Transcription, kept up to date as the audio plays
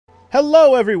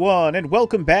Hello everyone, and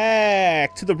welcome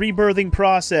back to the rebirthing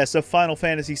process of Final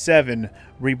Fantasy VII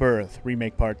Rebirth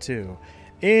Remake Part 2.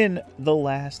 In the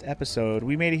last episode,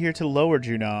 we made it here to Lower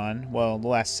Junon. Well, the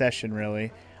last session,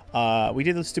 really. We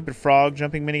did the stupid frog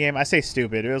jumping minigame. I say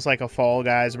stupid. It was like a Fall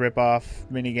Guys ripoff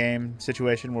minigame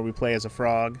situation where we play as a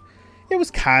frog. It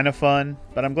was kind of fun,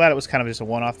 but I'm glad it was kind of just a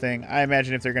one-off thing. I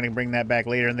imagine if they're going to bring that back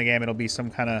later in the game, it'll be some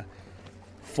kind of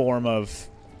form of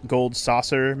gold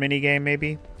saucer minigame,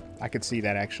 maybe. I could see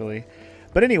that, actually.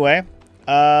 But anyway,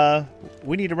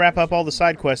 we need to wrap up all the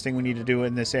side questing we need to do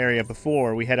in this area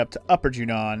before we head up to Upper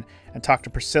Junon and talk to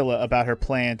Priscilla about her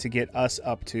plan to get us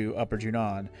up to Upper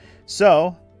Junon.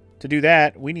 So, to do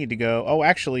that, we need to go... Oh,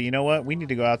 actually, you know what? We need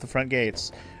to go out the front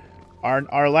gates.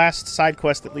 Our last side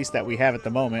quest, at least that we have at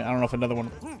the moment, I don't know if another one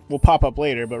will pop up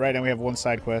later, but right now we have one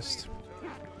side quest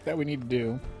that we need to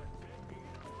do.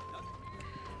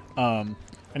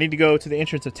 I need to go to the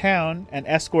entrance of town and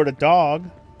escort a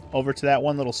dog over to that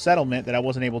one little settlement that I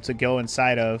wasn't able to go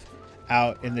inside of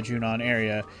out in the Junon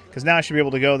area. Because now I should be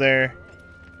able to go there.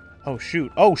 Oh,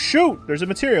 shoot. Oh, shoot! There's a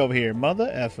materia over here. Mother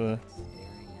effer.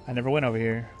 I never went over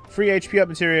here. Free HP up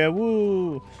materia.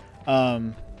 Woo!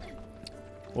 What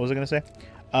was I going to say?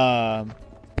 I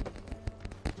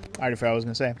already forgot what I was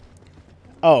going to say.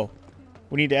 Oh.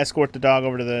 We need to escort the dog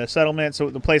over to the settlement, so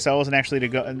the place I wasn't actually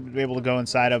able to go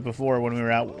inside of before when we were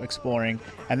out exploring.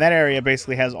 And that area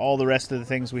basically has all the rest of the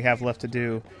things we have left to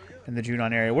do in the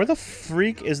Junon area. Where the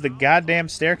freak is the goddamn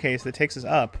staircase that takes us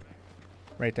up?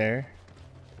 Right there.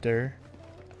 Durr.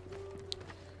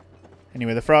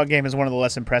 Anyway, the frog game is one of the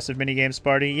less impressive minigames,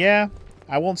 Sparty. Yeah,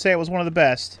 I won't say it was one of the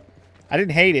best. I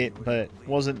didn't hate it, but it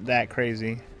wasn't that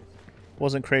crazy.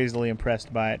 Wasn't crazily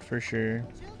impressed by it, for sure.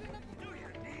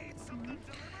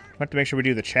 We have to make sure we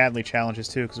do the Chadley challenges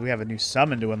too, because we have a new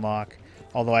summon to unlock.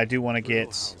 Although I do want to get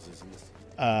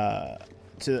to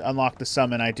unlock the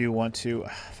summon. I do want to.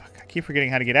 Fuck, I keep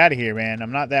forgetting how to get out of here, man.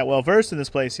 I'm not that well versed in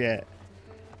this place yet.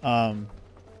 Once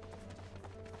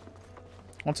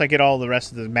I get all the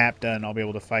rest of the map done, I'll be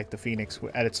able to fight the Phoenix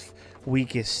at its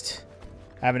weakest.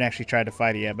 I haven't actually tried to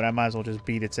fight it yet, but I might as well just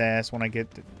beat its ass when I get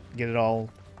it all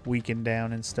weakened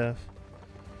down and stuff.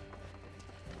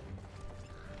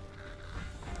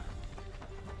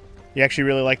 You actually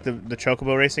really like the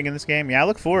chocobo racing in this game? Yeah, I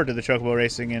look forward to the chocobo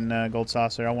racing in Gold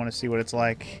Saucer. I want to see what it's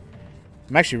like.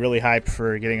 I'm actually really hyped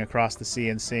for getting across the sea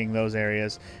and seeing those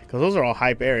areas. Because those are all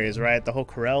hype areas, right? The whole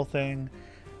Corel thing,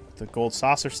 the Gold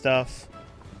Saucer stuff,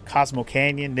 Cosmo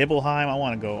Canyon, Nibelheim. I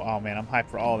want to go. Oh, man, I'm hyped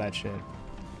for all that shit.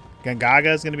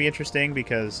 Gongaga is going to be interesting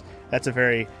because that's a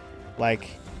very, like,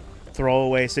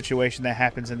 throwaway situation that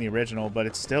happens in the original, but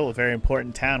it's still a very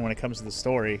important town when it comes to the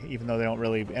story, even though they don't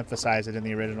really emphasize it in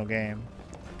the original game.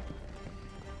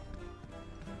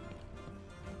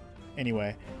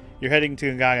 Anyway, you're heading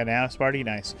to Gongaga now, Sparty?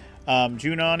 Nice.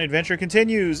 Junon adventure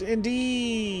continues.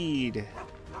 Indeed.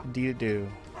 Indeed it do.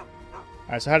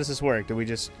 Alright, so how does this work?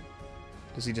 Does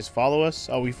he just follow us?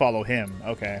 Oh, we follow him.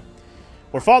 Okay.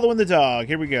 We're following the dog.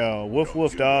 Here we go. Woof,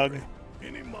 woof, dog.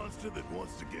 Any monster that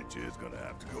wants to get you is gonna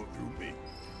have to go through me.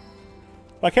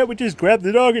 Why can't we just grab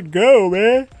the dog and go,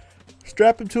 man?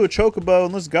 Strap him to a chocobo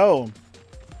and let's go.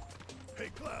 Hey,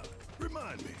 Cloud,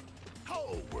 remind me, how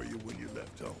old were you when you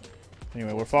left home?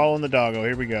 Anyway, we're following the doggo.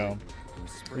 Here we go.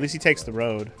 At least he takes the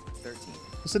road. 13.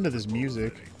 Listen to this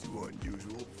music. That ain't too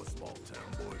unusual for small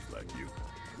town boys like you.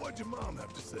 What'd your mom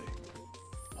have to say?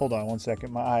 Hold on one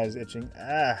second. My eye is itching.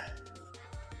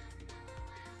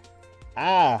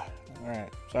 Ah.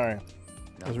 Alright. Sorry.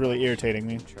 It was really irritating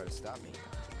me. Try to stop me.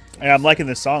 Yeah, I'm liking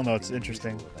this song, though. It's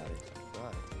interesting.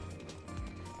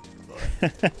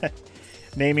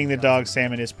 Naming the dog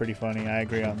Salmon is pretty funny. I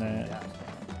agree on that.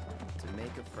 To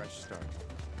make a fresh start.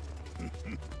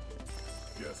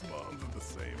 Guess moms are the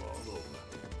same all over.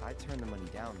 I turned the money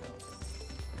down, though.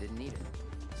 Didn't need it,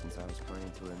 since I was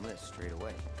planning to enlist straight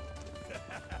away.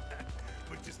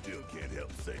 But you still can't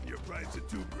help saying your price of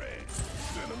 $2 grand.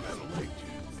 Sentimental, ain't you?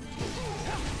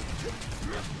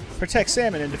 Protect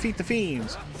Salmon and defeat the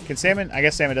fiends. Can Salmon... I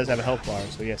guess Salmon does have a health bar,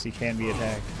 so yes, he can be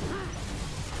attacked.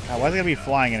 Why is it going to be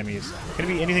flying enemies? Can it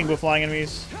be anything but flying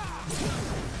enemies?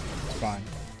 It's fine.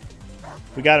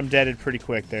 We got him deaded pretty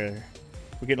quick there.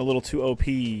 We're getting a little too OP.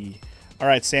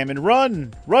 Alright, Salmon,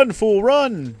 run! Run, fool,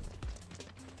 run!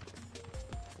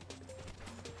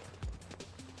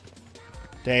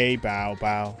 Day, bow,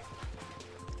 bow.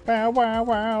 Bow, wow,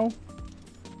 wow.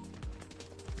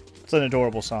 It's an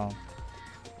adorable song.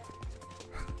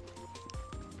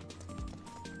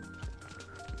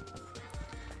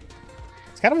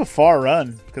 It's kind of a far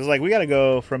run because, like, we got to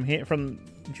go from here, from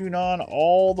Junon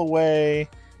all the way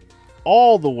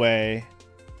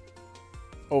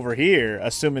over here,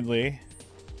 assumedly.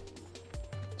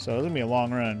 So it's gonna be a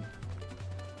long run.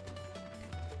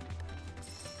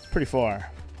 It's pretty far.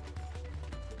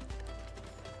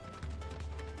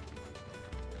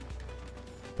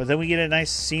 But then we get a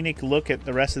nice scenic look at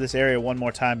the rest of this area one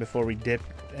more time before we dip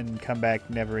and come back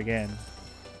never again.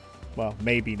 Well,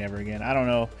 maybe never again. I don't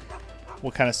know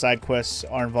what kind of side quests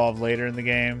are involved later in the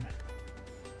game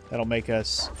that'll make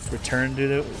us return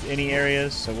to any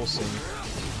areas, so we'll see.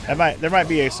 There might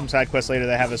be some side quests later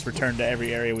that have us return to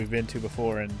every area we've been to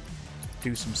before and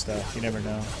do some stuff. You never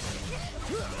know.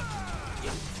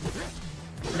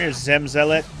 Come here,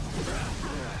 Zemzelet.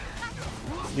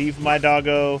 Leave my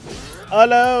doggo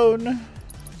alone.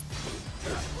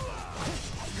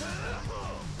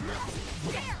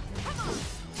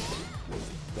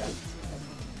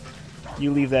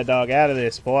 You leave that dog out of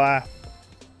this, boy.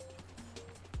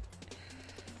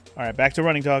 Alright, back to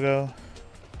running, doggo.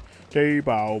 Day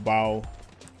bow bow.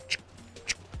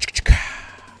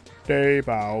 Day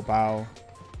bow bow.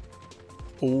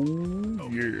 Oh,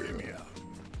 yeah.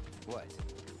 What?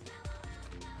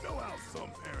 Know how some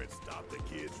parents stop their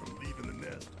kids from leaving the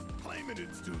nest, claiming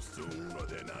it's too soon or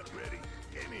they're not ready.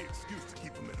 Any excuse to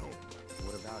keep them at home.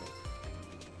 What about it?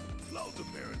 Loads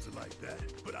of parents are like that,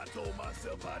 but I told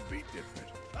myself I'd be different.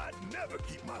 I'd never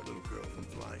keep my little girl from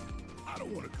flying. I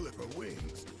don't want to clip her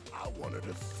wings. I want her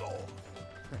to soar.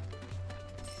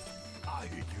 I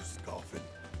hear you scoffing.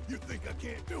 You think I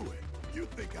can't do it. You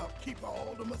think I'll keep her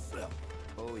all to myself.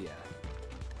 Oh, yeah.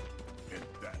 And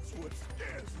that's what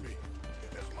scares me.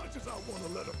 As much as I want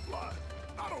to let her fly,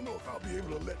 I don't know if I'll be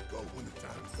able to let go when the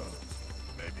time comes.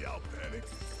 Maybe I'll panic,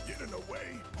 get in her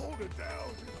way, hold her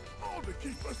down, all to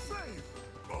keep her safe.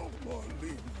 Oh,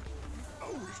 Marlene,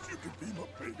 I wish you could be my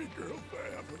baby girl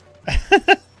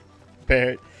forever.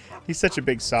 Barrett, he's such a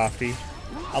big softie.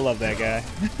 I love that guy.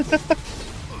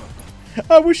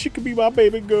 I wish you could be my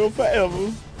baby girl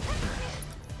forever.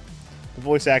 The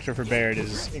voice actor for Barrett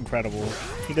is incredible.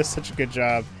 He does such a good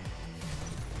job.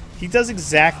 He does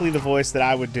exactly the voice that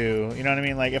I would do. You know what I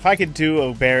mean? Like, if I could do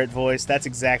a Barrett voice, that's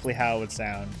exactly how it would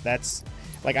sound. That's,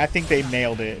 like, I think they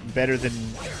nailed it better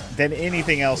than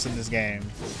anything else in this game.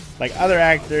 Like, other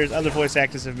voice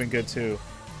actors have been good too.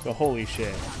 But holy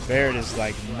shit, Barrett is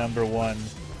like #1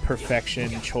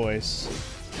 perfection choice.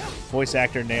 Voice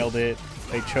actor nailed it.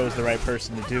 They chose the right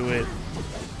person to do it.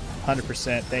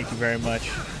 100%. Thank you very much.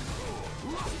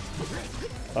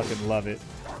 Fucking love it.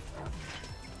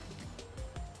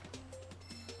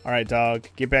 Alright, dog.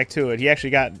 Get back to it. He actually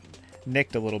got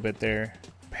nicked a little bit there.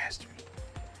 Bastard.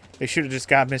 They should have just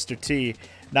got Mr. T.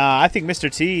 Nah, I think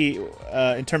Mr. T,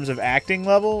 in terms of acting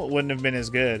level, wouldn't have been as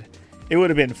good. It would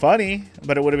have been funny,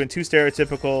 but it would have been too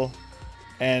stereotypical,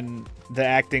 and the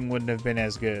acting wouldn't have been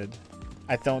as good.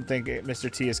 I don't think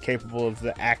Mr. T is capable of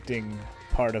the acting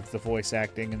part of the voice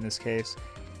acting in this case.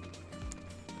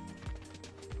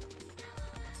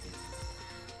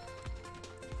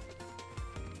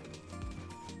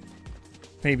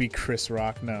 Maybe Chris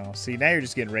Rock. No. See, now you're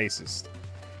just getting racist.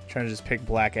 Trying to just pick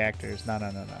black actors. No.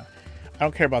 I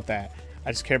don't care about that.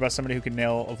 I just care about somebody who can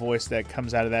nail a voice that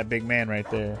comes out of that big man right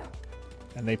there.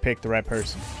 And they picked the right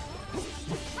person.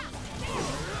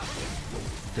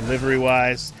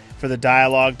 Delivery-wise, for the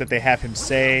dialogue that they have him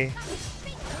say,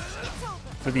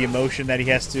 for the emotion that he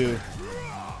has to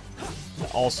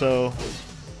also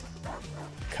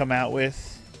come out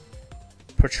with,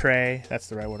 portray. That's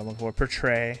the right word I'm looking for.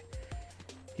 Portray.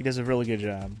 He does a really good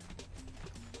job.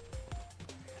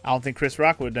 I don't think Chris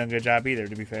Rock would have done a good job either,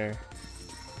 to be fair.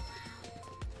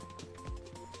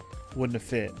 Wouldn't have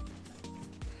fit.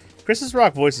 Chris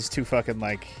Rock's voice is too fucking,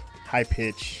 like, high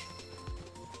pitch.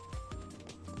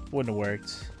 Wouldn't have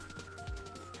worked.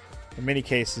 In many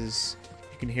cases,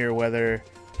 you can hear whether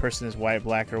a person is white,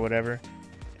 black, or whatever.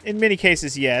 In many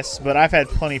cases, yes, but I've had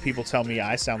plenty of people tell me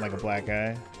I sound like a black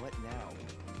guy. What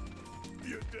now?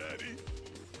 Your daddy.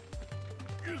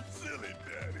 You silly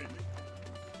daddy.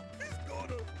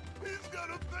 He's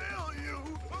gonna fail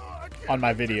you. Oh, I can't On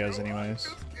my let you videos, go. I'm anyways.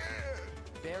 just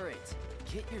scared. Barrett,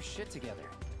 get your shit together.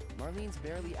 Marlene's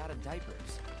barely out of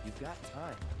diapers. You've got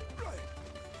time. Right.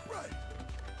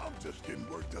 I'm just getting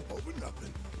worked up over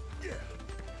nothing. Yeah,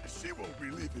 she won't be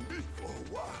leaving me for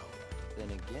a while. Then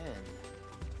again...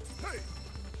 Hey!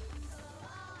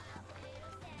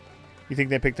 You think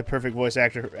they picked the perfect voice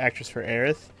actress for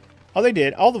Aerith? Oh, they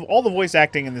did. All the voice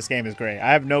acting in this game is great.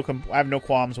 I have no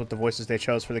qualms with the voices they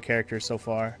chose for the characters so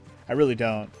far. I really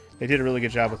don't. They did a really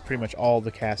good job with pretty much all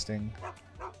the casting.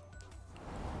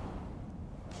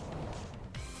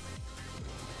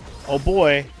 Oh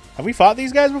boy, have we fought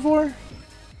these guys before?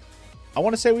 I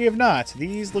want to say we have not.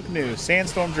 These look new.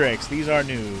 Sandstorm Drakes. These are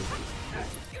new.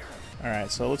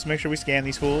 Alright, so let's make sure we scan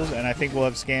these fools, and I think we'll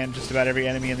have scanned just about every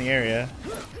enemy in the area.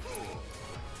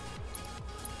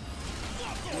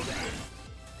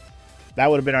 That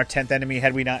would have been our 10th enemy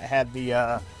had we not had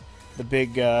the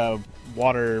big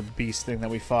water beast thing that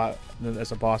we fought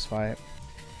as a boss fight.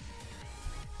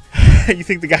 You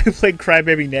think the guy who played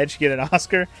Crybaby Ned should get an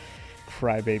Oscar?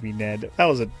 Crybaby Ned. That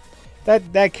was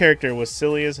that character was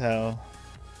silly as hell.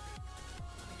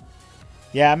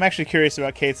 Yeah, I'm actually curious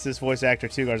about Kate's voice actor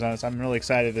too, Garzanos. I'm really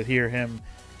excited to hear him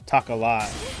talk a lot.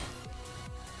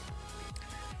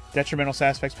 Detrimental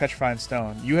side effects, petrifying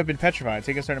stone. You have been petrified.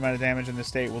 Take a certain amount of damage in this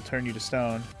state will turn you to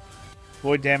stone.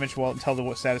 Void damage until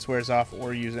the status wears off,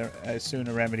 or use soon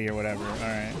a remedy or whatever.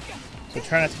 Alright. So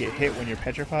try not to get hit when you're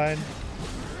petrified.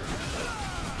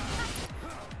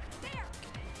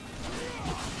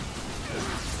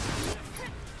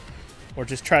 Or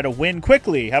just try to win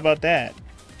quickly. How about that?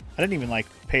 I didn't even like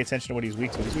pay attention to what he's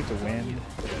weak to. He's weak to wind.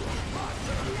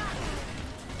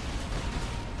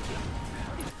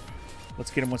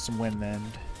 Let's get him with some wind then.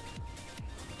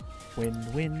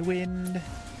 Wind, wind, wind.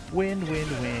 Wind,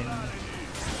 wind, wind.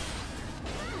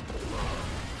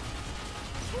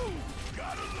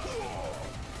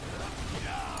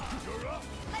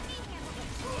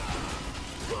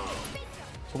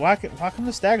 So why come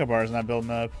the stagger bar is not building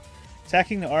up?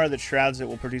 Attacking the aura that shrouds it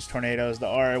will produce tornadoes. The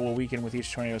aura will weaken with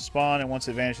each tornado spawn, and once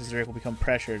it vanishes, the Drake will become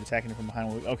pressured. Attacking it from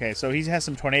behind will... Okay, so he has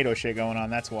some tornado shit going on,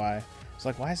 that's why. It's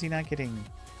like, why is he not getting...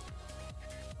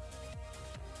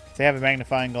 If they have a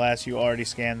magnifying glass, you already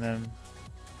scanned them.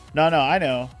 No, I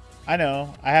know. I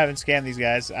haven't scanned these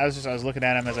guys. I was looking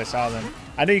at them as I saw them.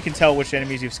 I know you can tell which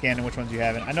enemies you've scanned and which ones you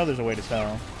haven't. I know there's a way to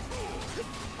tell.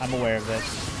 I'm aware of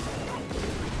this.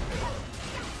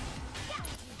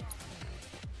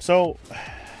 So,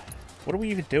 what are we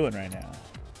even doing right now?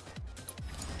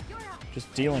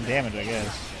 Just dealing damage, I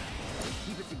guess.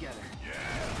 Keep it together.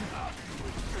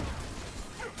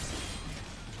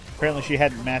 Apparently she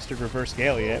hadn't mastered reverse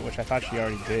gale yet, which I thought she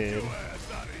already did.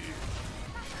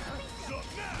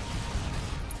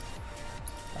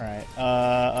 Alright,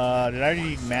 did I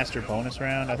already master bonus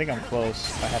round? I think I'm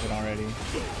close, if I haven't already.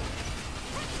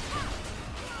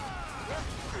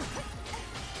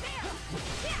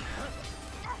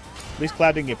 At least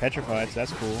Cloud didn't get petrified, so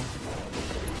that's cool.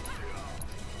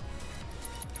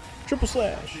 Triple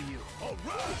slash!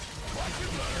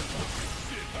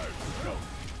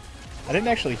 I didn't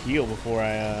actually heal before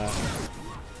I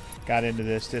got into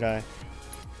this, did I?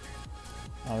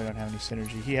 Oh, we don't have any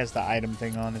synergy. He has the item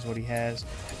thing on, is what he has.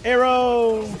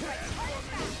 Arrow!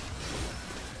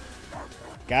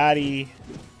 Gotti.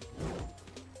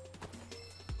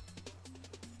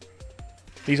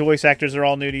 These voice actors are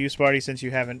all new to you, Sparty, since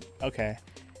you haven't... Okay.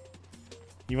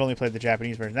 You've only played the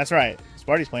Japanese version. That's right.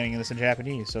 Sparty's playing this in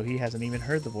Japanese, so he hasn't even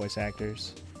heard the voice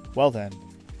actors. Well then,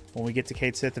 when we get to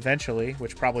Cait Sith eventually,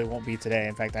 which probably won't be today.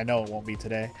 In fact, I know it won't be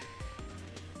today.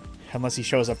 Unless he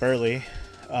shows up early.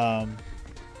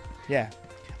 Yeah.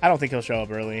 I don't think he'll show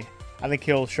up early. I think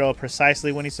he'll show up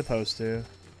precisely when he's supposed to.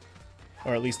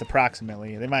 Or at least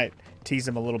approximately. They might tease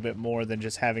him a little bit more than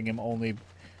just having him only...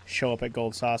 show up at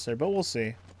Gold Saucer, but we'll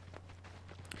see.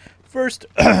 First,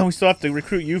 we still have to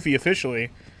recruit Yuffie officially,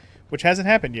 which hasn't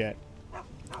happened yet.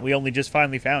 We only just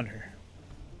finally found her.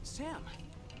 Sam,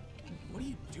 what are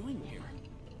you doing here?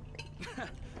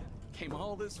 Came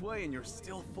all this way and you're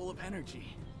still full of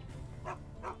energy.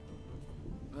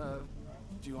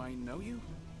 Do I know you?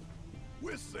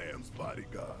 We're Sam's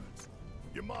bodyguards.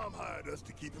 Your mom hired us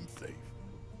to keep him safe.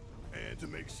 And to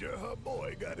make sure her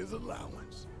boy got his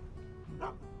allowance.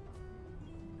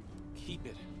 Keep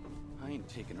it. I ain't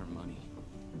taking her money.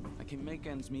 I can make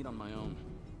ends meet on my own.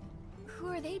 Who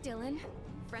are they, Dylan?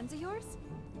 Friends of yours?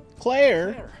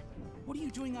 Claire? Claire, what are you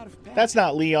doing out of bed? That's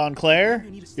not Leon, Claire.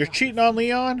 You're cheating on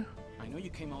Leon? I know you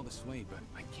came all this way, but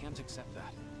I can't accept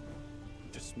that.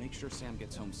 Just make sure Sam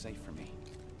gets home safe for me.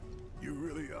 You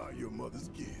really are your mother's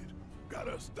kid. Got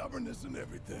her stubbornness and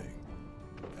everything.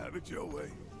 Have it your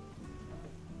way.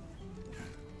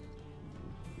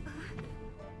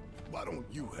 Why don't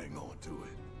you hang on to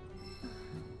it?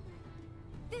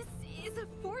 This is a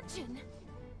fortune.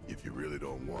 If you really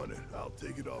don't want it, I'll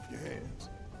take it off your hands.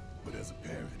 But as a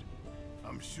parent,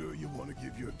 I'm sure you want to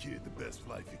give your kid the best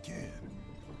life you can.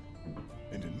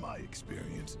 And in my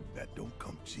experience, that don't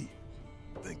come cheap.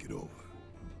 Think it over.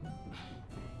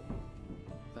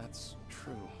 That's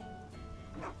true.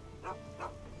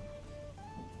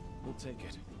 We'll take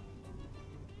it.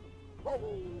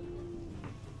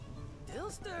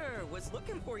 Dilster was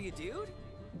looking for you, dude.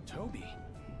 Toby.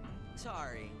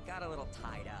 Sorry, got a little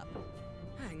tied up.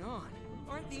 Hang on,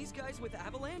 aren't these guys with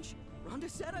Avalanche? Rhonda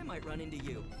said I might run into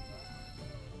you.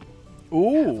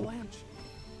 Ooh. Avalanche.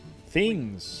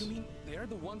 Things. You mean they're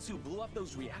the ones who blew up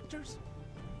those reactors?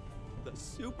 The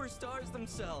superstars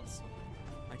themselves.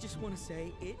 I just want to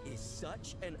say it is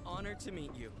such an honor to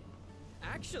meet you.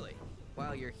 Actually,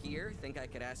 while you're here, think I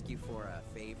could ask you for a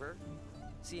favor?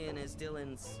 Seeing as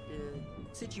Dylan's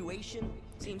situation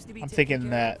seems to be I'm taken thinking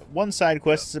care that one side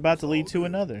quest is about to lead to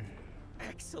another. of.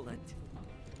 Excellent.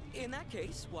 In that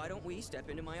case, why don't we step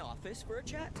into my office for a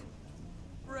chat?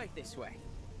 Right this way.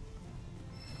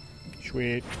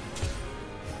 Sweet.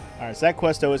 Alright, so that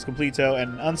questo is completo,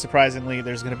 and unsurprisingly,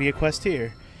 there's going to be a quest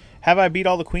here. Have I beat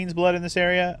all the Queen's Blood in this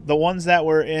area? The ones that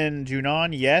were in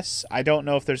Junon, yes. I don't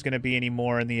know if there's going to be any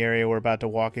more in the area we're about to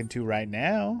walk into right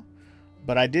now.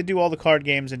 But I did do all the card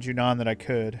games in Junon that I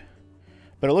could.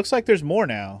 But it looks like there's more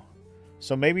now.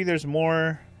 So maybe there's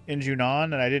more in Junon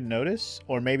and I didn't notice.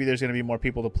 Or maybe there's going to be more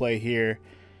people to play here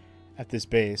at this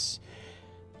base.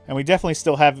 And we definitely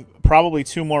still have probably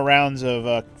 2 more rounds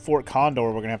of Fort Condor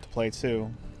we're going to have to play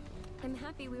too. I'm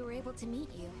happy we were able to meet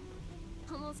you.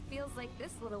 Almost feels like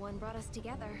this little one brought us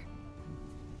together.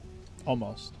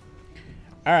 Almost.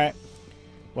 Alright.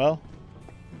 Well,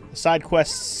 the side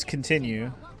quests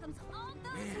continue.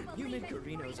 Man, you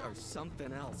Midgarinos are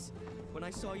something else. When I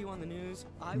saw you on the news,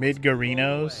 I was Midgarinos?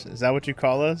 blown away. Is that what you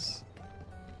call us?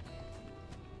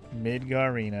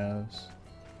 Midgarinos.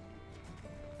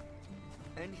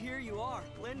 And here you are,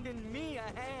 lending me a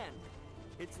hand.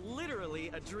 It's literally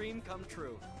a dream come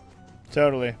true.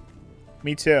 Totally.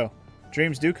 Me too.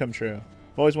 Dreams do come true.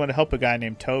 I've always wanted to help a guy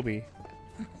named Toby.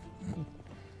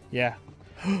 Yeah.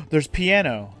 There's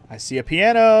piano. I see a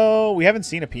piano. We haven't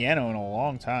seen a piano in a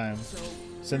long time. So,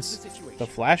 Since here's situation. the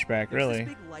flashback, There's really. this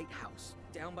big lighthouse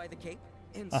down by the cape,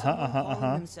 and Uh-huh, someone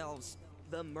calling themselves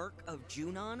the Merc of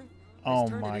Junon has Oh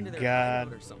turned it my into their God.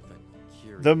 hideout or something.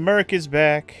 The Merc is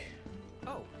back.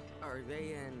 Oh, are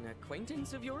they an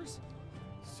acquaintance of yours?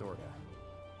 Sorta.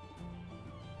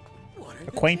 What are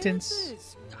Acquaintance? The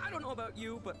chances? I don't know about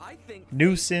you, but I think fate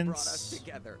Nuisance. brought us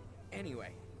together. Anyway,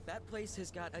 that place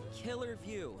has got a killer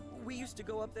view. We used to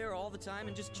go up there all the time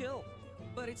and just chill.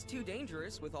 But it's too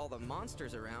dangerous with all the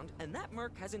monsters around, and that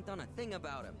Merc hasn't done a thing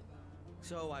about him.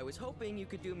 So I was hoping you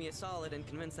could do me a solid and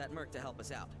convince that Merc to help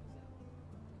us out.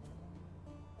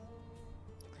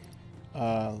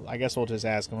 I guess we'll just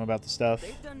ask him about the stuff.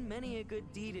 They've done many a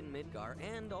good deed in Midgar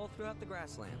and all throughout the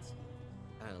grasslands.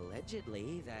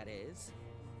 Allegedly, that is.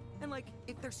 And like,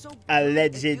 if they're so good at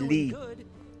Allegedly. doing good,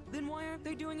 then why aren't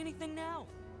they doing anything now?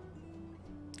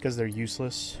 Because they're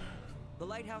useless. The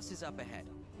lighthouse is up ahead,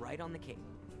 right on the cape.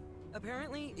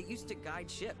 Apparently, it used to guide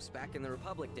ships back in the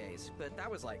Republic days, but that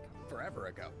was like forever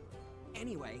ago.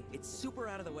 Anyway, it's super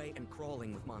out of the way and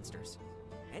crawling with monsters.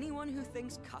 Anyone who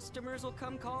thinks customers will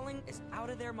come calling is out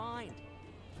of their mind.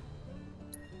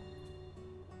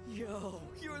 Yo,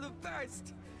 you're the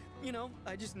best! You know,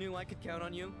 I just knew I could count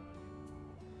on you.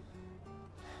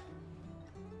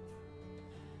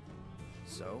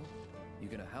 So, you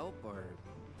gonna help or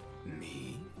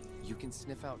Me? you can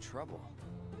sniff out trouble?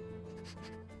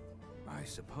 I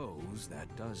suppose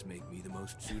that does make me the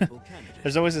most suitable candidate.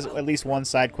 There's always at least one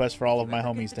side quest for all of my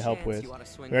homies to help with.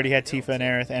 We already had Tifa and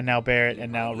Aerith, and now Barrett, and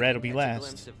now Red will be Catch a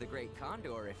glimpse last. of the Great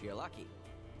Condor if you're lucky.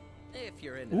 If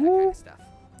you're into Ooh. that kind of stuff.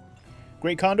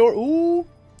 Great Condor, ooh!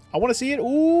 I want to see it,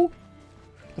 ooh!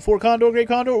 The Fort Condor, Great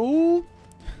Condor, ooh!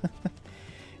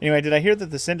 Anyway, did I hear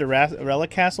that the Cinderella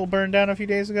Castle burned down a few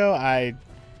days ago? I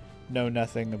know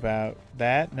nothing about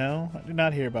that. No, I did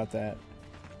not hear about that.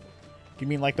 You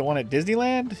mean like the one at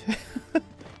Disneyland?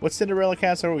 What Cinderella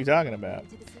Castle are we talking about?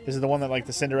 Is it the one that like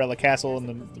the Cinderella Castle in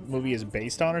the movie is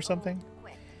based on or something?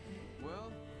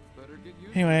 Well, better get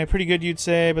used Anyway, pretty good you'd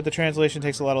say, but the translation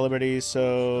takes a lot of liberties,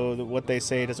 so what they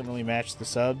say doesn't really match the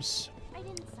subs.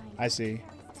 I see.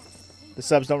 The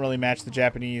subs don't really match the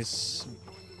Japanese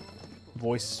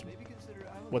voice,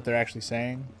 what they're actually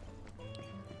saying.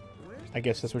 I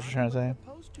guess that's what you're trying to say.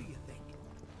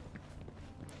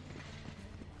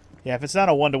 Yeah, if it's not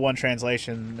a one-to-one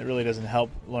translation, it really doesn't help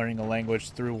learning a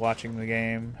language through watching the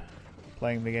game,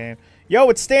 playing the game. Yo,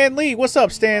 it's Stan Lee! What's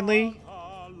up, Stan Lee?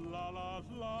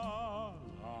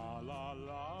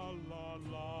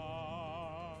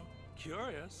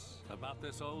 Curious about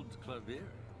this old clavier.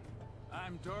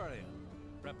 I'm Dorian,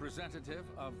 representative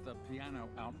of the Piano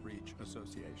Outreach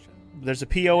Association. There's a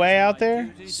POA out there? My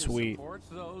duty to Sweet. support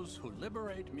those who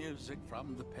liberate music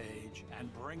from the page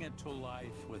and bring it to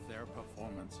life with their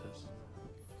performances.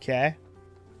 Okay.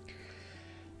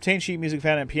 Obtain sheet music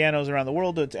found at pianos around the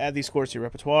world to add these scores to your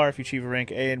repertoire. If you achieve a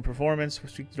rank A in performance,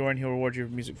 speak to Dorian, he'll reward your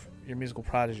musical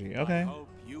prodigy. I Okay. hope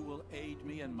you will aid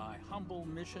me in my humble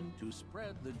mission to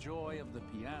spread the joy of the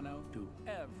piano to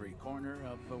every corner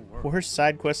of the world. Worst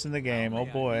side quest in the game. Oh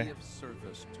boy.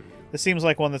 This seems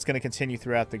like one that's going to continue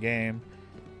throughout the game.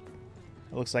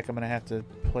 It looks like I'm going to have to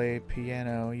play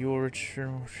piano. You will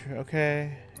return.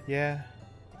 Okay. Yeah.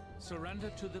 Surrender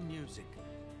to the music.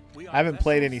 I haven't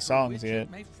played any songs yet.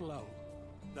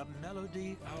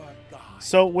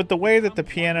 So with the way that the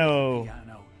piano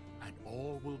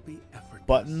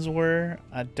buttons were,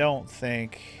 I don't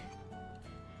think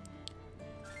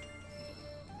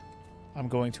I'm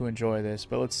going to enjoy this.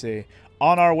 But let's see.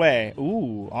 On Our Way.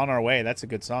 Ooh, On Our Way. That's a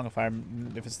good song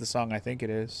if it's the song I think it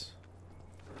is.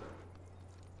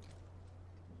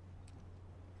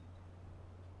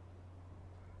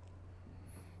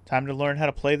 Time to learn how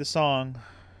to play the song.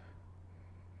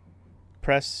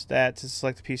 Press stat to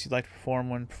select the piece you'd like to perform.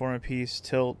 When performing a piece,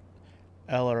 tilt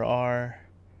L or R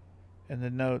and the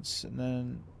notes, and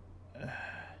then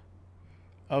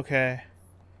okay.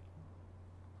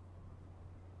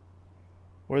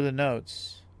 Where are the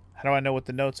notes? How do I know what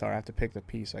the notes are? I have to pick the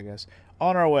piece, I guess.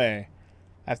 On Our Way.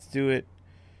 I have to do it.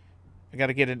 I got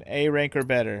to get an A rank or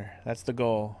better. That's the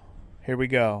goal. Here we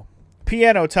go.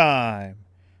 Piano time.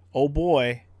 Oh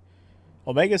boy.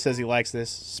 Omega says he likes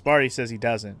this. Sparty says he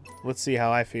doesn't. Let's see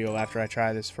how I feel after I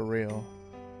try this for real.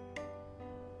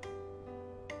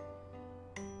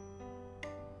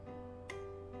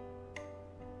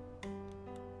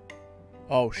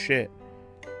 Oh shit.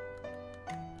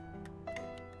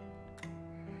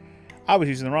 I was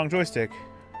using the wrong joystick.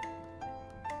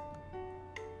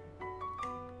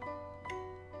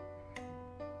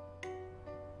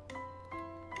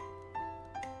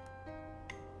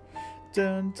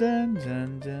 Dun, dun,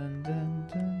 dun, dun, dun,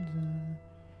 dun,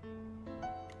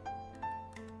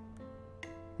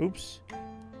 dun. Oops.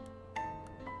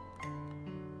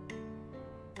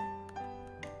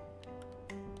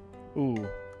 Ooh.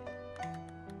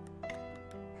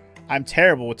 I'm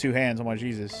terrible with two hands. Oh my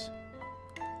Jesus.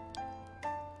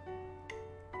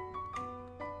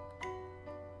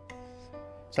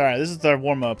 Sorry, this is our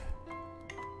warm-up.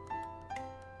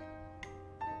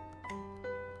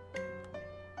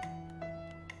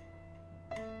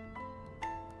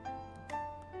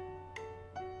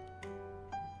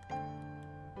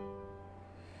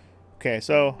 Okay,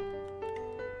 so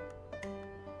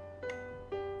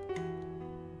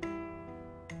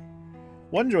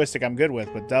one joystick I'm good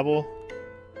with, but double.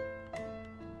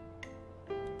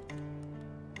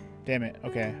 Damn it.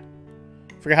 Okay.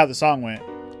 Forget how the song went.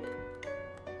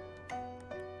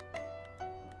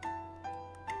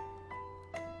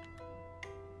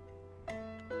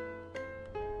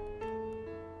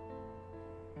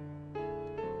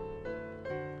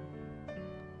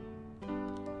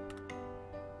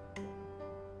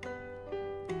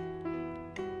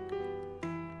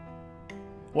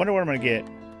 Wonder what I'm gonna get.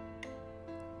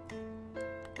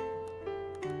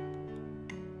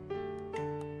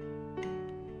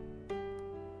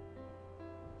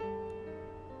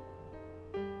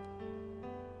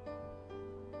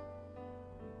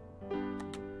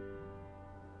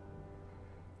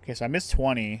 Okay, so I missed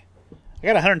 20. I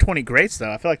got 120 greats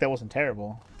though. I feel like that wasn't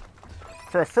terrible.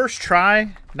 For a first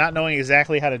try, not knowing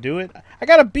exactly how to do it, I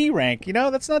got a B rank. You know,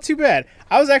 that's not too bad.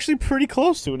 I was actually pretty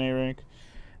close to an A rank.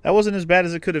 That wasn't as bad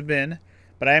as it could have been,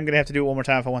 but I am going to have to do it one more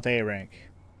time if I want the A rank.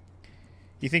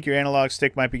 You think your analog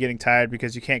stick might be getting tired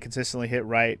because you can't consistently hit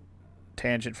right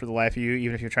tangent for the life of you,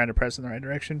 even if you're trying to press in the right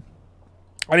direction?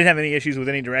 I didn't have any issues with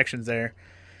any directions there.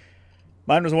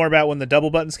 Mine was more about when the double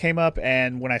buttons came up,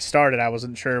 and when I started, I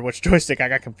wasn't sure which joystick. I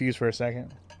got confused for a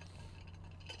second.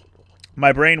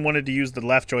 My brain wanted to use the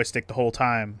left joystick the whole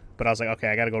time, but I was like, okay,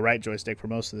 I got to go right joystick for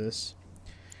most of this.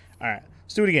 All right,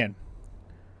 let's do it again.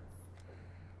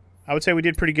 I would say we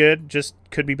did pretty good, just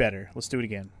could be better. Let's do it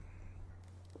again.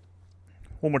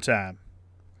 One more time.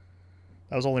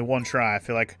 That was only one try. I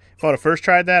feel like if I would have first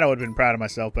tried that, I would have been proud of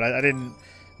myself, but I didn't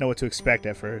know what to expect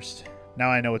at first. Now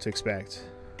I know what to expect.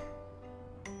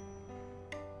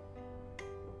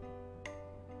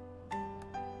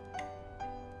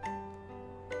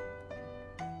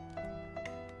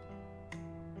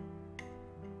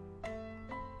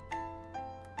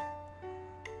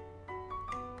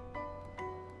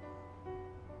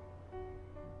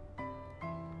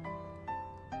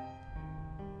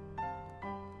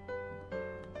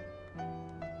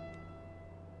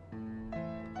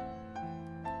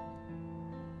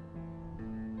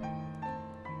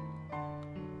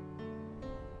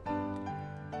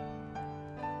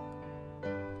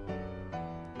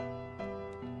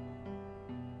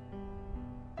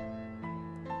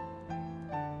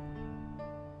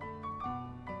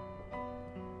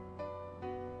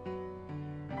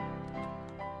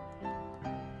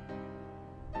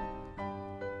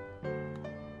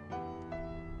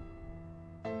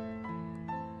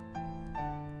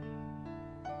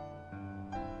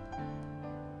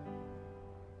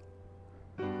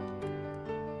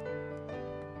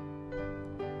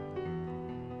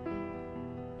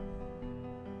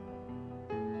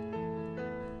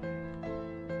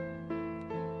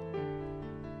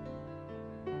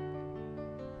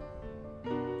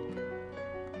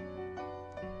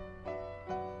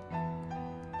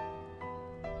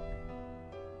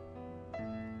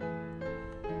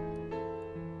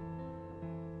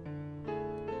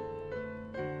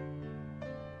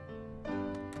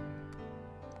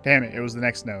 Damn it, it was the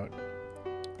next note.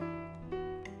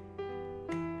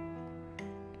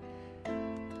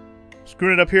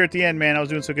 Screwing it up here at the end, man. I was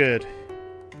doing so good.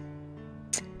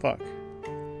 Fuck.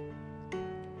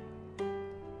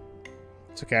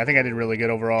 It's okay. I think I did really good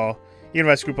overall. Even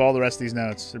if I screw up all the rest of these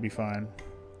notes, it'll be fine.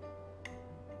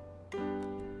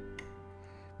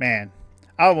 Man,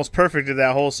 I almost perfected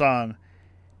that whole song.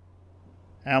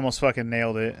 I almost fucking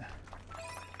nailed it.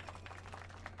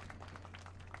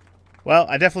 Well,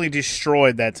 I definitely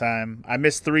destroyed that time. I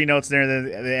missed 3 notes there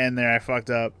at the end there. I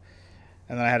fucked up.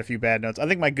 And then I had a few bad notes. I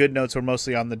think my good notes were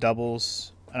mostly on the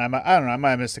doubles. And I don't know, I might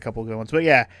have missed a couple good ones. But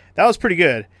yeah, that was pretty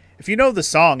good. If you know the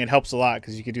song, it helps a lot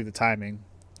because you can do the timing.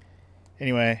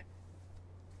 Anyway.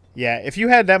 Yeah, if you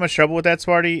had that much trouble with that,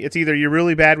 Sparty, it's either you're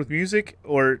really bad with music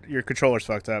or your controller's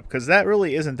fucked up. Because that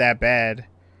really isn't that bad.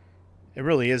 It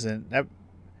really isn't.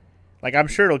 Like, I'm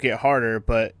sure it'll get harder,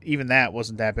 but even that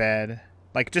wasn't that bad.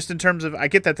 Like, just in terms of, I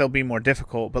get that they'll be more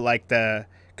difficult, but like the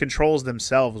controls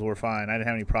themselves were fine. I didn't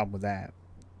have any problem with that.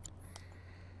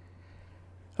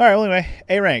 Alright, well, anyway,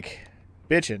 A rank.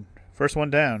 Bitchin'. First one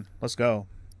down. Let's go.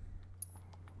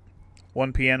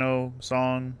 1 piano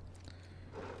song.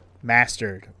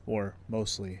 Mastered, or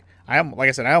mostly. Like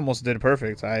I said, I almost did it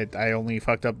perfect. I only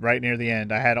fucked up right near the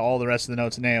end. I had all the rest of the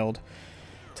notes nailed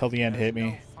till the end hit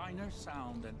me.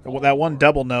 That one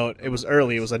double note, it was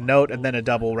early. It was a note and then a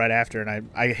double right after, and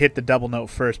I hit the double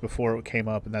note first before it came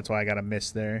up, and that's why I got a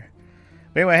miss there.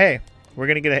 But anyway, hey, we're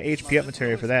gonna get an HP up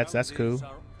material for that, so that's cool.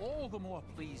 All the more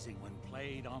pleasing when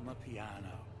played on the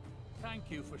piano. Thank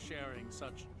you for sharing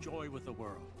such joy with the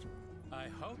world. I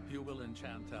hope you will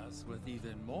enchant us with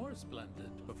even more splendid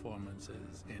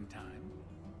performances in time.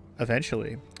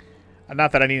 Eventually.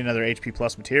 Not that I need another HP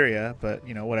plus materia, but,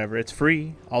 you know, whatever. It's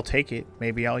free. I'll take it.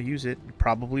 Maybe I'll use it.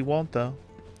 Probably won't, though.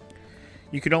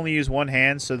 You can only use one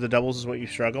hand, so the doubles is what you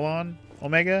struggle on,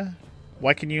 Omega?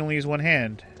 Why can you only use one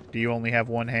hand? Do you only have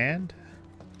one hand?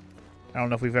 I don't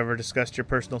know if we've ever discussed your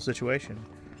personal situation.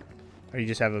 Or you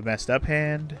just have a messed up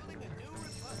hand?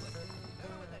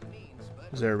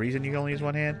 Is there a reason you can only use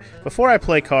one hand? Before I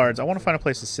play cards, I want to find a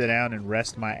place to sit down and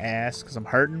rest my ass, because I'm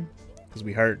hurting. Because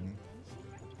we hurting.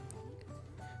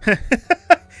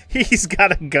 He's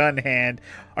got a gun hand.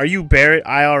 Are you Barrett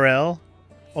IRL,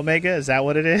 Omega? Is that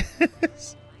what it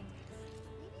is?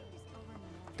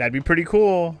 That'd be pretty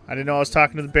cool. I didn't know I was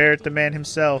talking to the Barrett, the man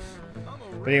himself.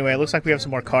 But anyway, it looks like we have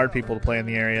some more card people to play in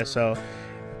the area, so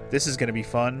this is going to be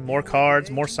fun. More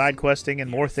cards, more side questing, and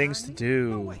more things to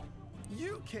do.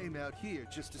 Came out here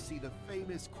just to see the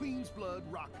famous Queen's Blood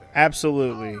rocker.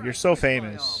 Absolutely. You're so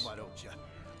famous.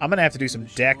 I'm going to have to do some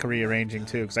deck rearranging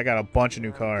too, because I got a bunch of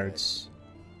new cards.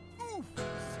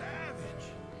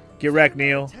 Get wrecked,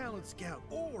 Neil. Talent scout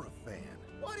or a fan.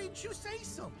 Why didn't you say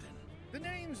something? The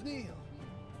name's Neil,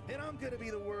 and I'm going to be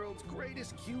the world's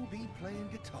greatest QB playing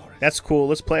guitarist. That's cool.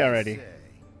 Let's play already.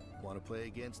 Want to play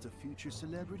against a future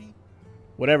celebrity?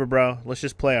 Whatever, bro. Let's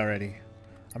just play already.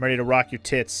 I'm ready to rock your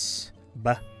tits.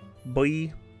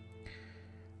 Boy.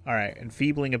 Alright,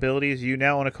 enfeebling abilities. You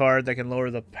now own a card that can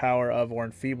lower the power of or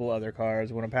enfeeble other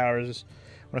cards. When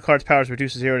a card's power is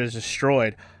reduced to 0, it is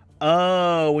destroyed.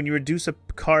 Oh, when you reduce a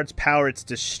card's power, it's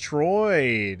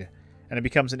destroyed. And it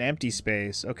becomes an empty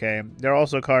space. Okay. There are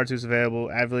also cards whose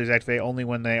abilities activate only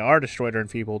when they are destroyed or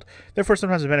enfeebled. Therefore,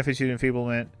 sometimes it benefits you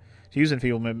to use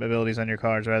enfeeblement abilities on your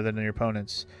cards rather than your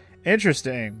opponents.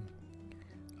 Interesting.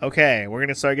 Okay, we're going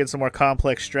to start getting some more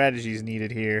complex strategies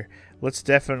needed here. Let's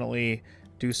definitely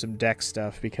do some deck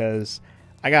stuff because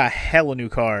I got hella new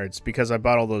cards because I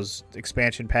bought all those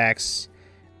expansion packs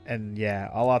and yeah,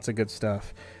 lots of good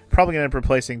stuff. Probably going to end up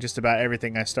replacing just about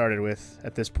everything I started with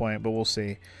at this point, but we'll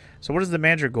see. So what does the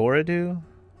Mandragora do?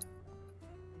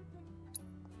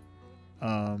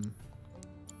 No,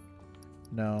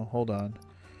 hold on.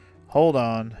 Hold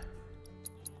on.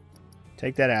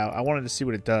 Take that out. I wanted to see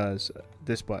what it does.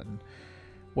 This button.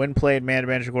 When played,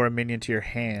 Mandragora minion to your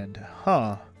hand.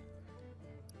 Huh.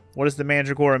 What is the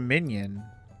Mandragora minion?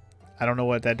 I don't know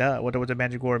what that does. What the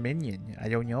Mandragora minion? I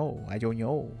don't know. I don't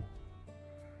know.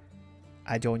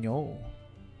 I don't know.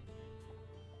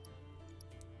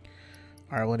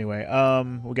 Alright, well anyway.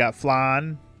 We got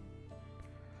Flan.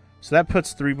 So that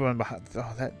puts 3 behind.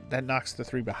 Oh, that knocks the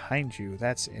 3 behind you.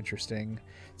 That's interesting.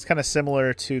 It's kind of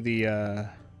similar to the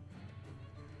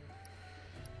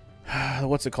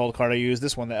what's it called card I use?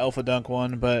 This one, the Alpha Dunk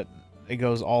one, but it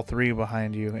goes all 3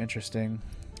 behind you. Interesting.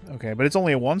 Okay, but it's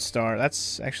only a 1-star.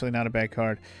 That's actually not a bad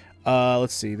card.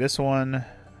 Let's see. This one,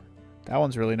 that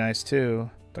one's really nice too.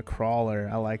 The Crawler.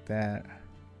 I like that.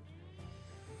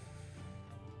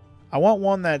 I want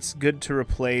one that's good to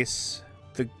replace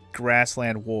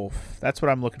Grassland Wolf. That's what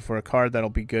I'm looking for. A card that'll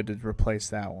be good to replace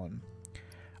that one.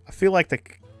 I feel like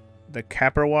the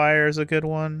Capper Wire is a good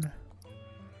one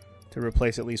to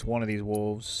replace at least one of these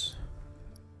wolves.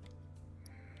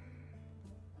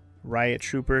 Riot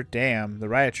Trooper. Damn, the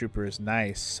Riot Trooper is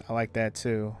nice. I like that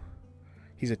too.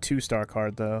 He's a 2-star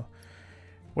card though.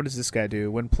 What does this guy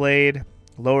do? When played,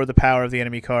 lower the power of the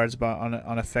enemy cards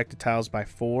on affected tiles by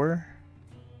 4.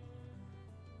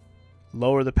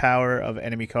 Lower the power of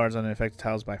enemy cards on affected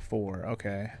tiles by 4.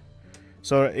 Okay.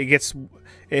 So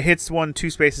it hits one 2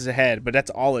 spaces ahead, but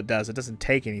that's all it does. It doesn't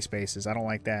take any spaces. I don't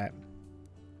like that.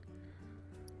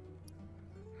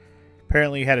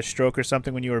 Apparently you had a stroke or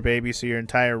something when you were a baby, so your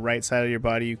entire right side of your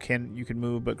body you can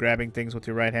move, but grabbing things with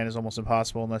your right hand is almost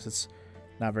impossible unless it's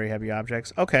not very heavy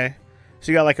objects. Okay.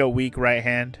 So you got like a weak right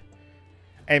hand.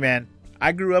 Hey man,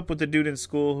 I grew up with a dude in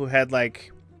school who had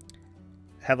like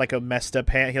a messed up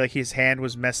hand. His hand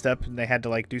was messed up and they had to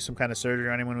like do some kind of surgery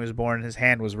on him when he was born. His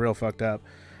hand was real fucked up.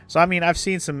 So I mean, I've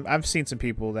seen some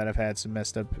people that have had some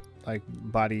messed up like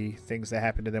body things that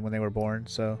happened to them when they were born.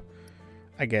 So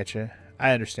I get you.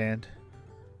 I understand.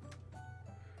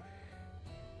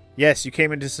 Yes, you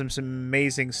came into some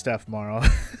amazing stuff, Marl.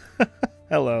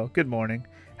 Hello. Good morning.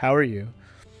 How are you?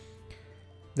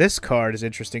 This card is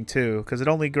interesting too because it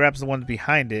only grabs the ones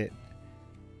behind it.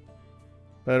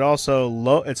 But it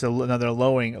also it's another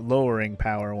lowering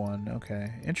power one.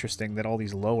 Okay, interesting that all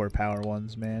these lower power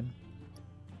ones, man.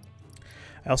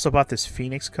 I also bought this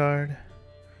Phoenix card.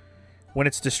 When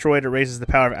it's destroyed, it raises the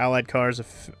power of allied cards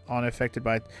unaffected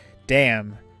by.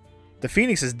 Damn, the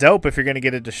Phoenix is dope if you're gonna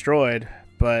get it destroyed.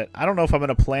 But I don't know if I'm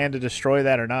gonna plan to destroy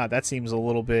that or not. That seems a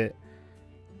little bit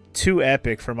too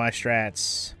epic for my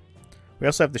strats. We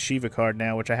also have the Shiva card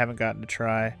now, which I haven't gotten to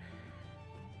try.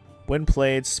 When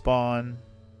played, spawn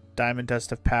Diamond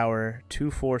Dust of Power,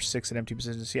 2, 4, 6 at empty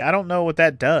position. See, I don't know what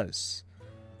that does.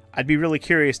 I'd be really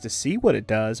curious to see what it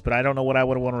does, but I don't know what I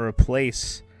would want to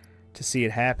replace to see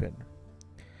it happen.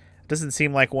 It doesn't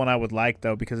seem like one I would like,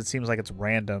 though, because it seems like it's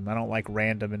random. I don't like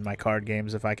random in my card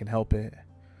games if I can help it.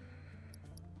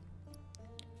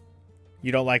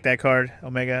 You don't like that card,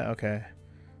 Omega? Okay.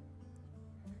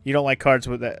 You don't like cards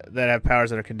with that have powers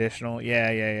that are conditional?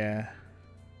 Yeah.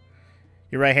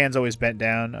 Your right hand's always bent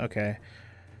down. Okay.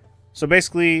 So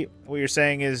basically, what you're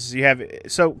saying is you have...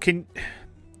 So, can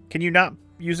you not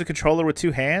use a controller with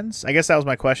 2 hands? I guess that was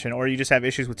my question. Or you just have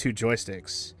issues with 2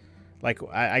 joysticks? Like,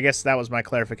 I guess that was my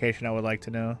clarification I would like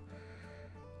to know.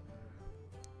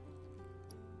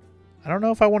 I don't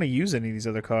know if I want to use any of these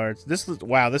other cards.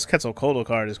 Wow, this Quetzalcoatl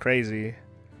card is crazy.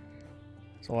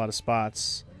 It's a lot of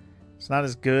spots. It's not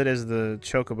as good as the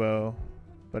Chocobo,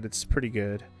 but it's pretty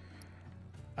good.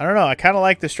 I don't know. I kind of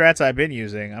like the strats I've been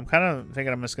using. I'm kind of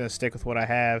thinking I'm just going to stick with what I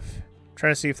have. I'm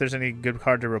trying to see if there's any good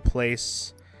card to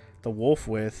replace the wolf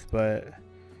with, but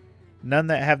none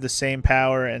that have the same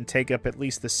power and take up at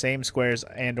least the same squares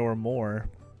and or more.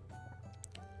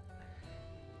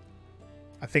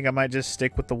 I think I might just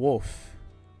stick with the wolf.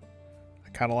 I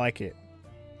kind of like it.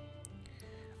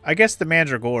 I guess the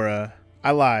Mandragora... I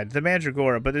lied. The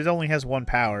Mandragora, but it only has 1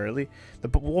 power. At least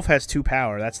the wolf has 2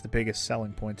 power. That's the biggest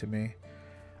selling point to me.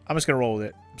 I'm just going to roll with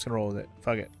it.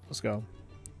 Fuck it. Let's go.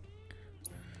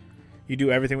 You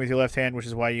do everything with your left hand, which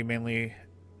is why you're mainly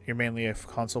a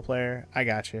console player. I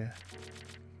got you.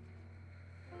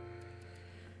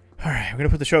 Alright, I'm going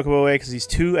to put the Chocobo away because he's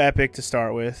too epic to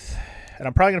start with. And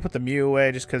I'm probably going to put the Mew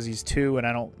away just because he's 2 and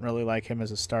I don't really like him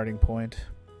as a starting point.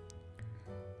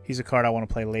 He's a card I want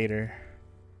to play later.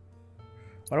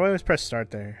 Why do I always press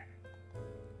start there?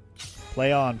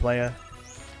 Play on, playa.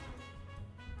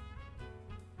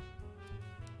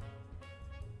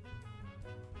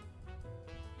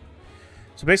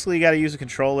 So basically you gotta use a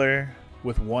controller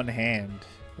with 1 hand,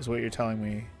 is what you're telling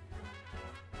me.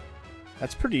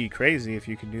 That's pretty crazy if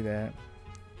you can do that.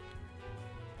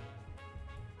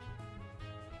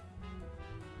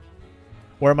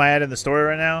 Where am I at in the story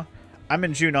right now? I'm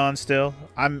in Junon still.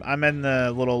 I'm in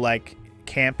the little like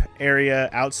camp area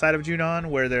outside of Junon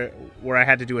where I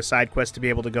had to do a side quest to be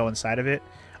able to go inside of it.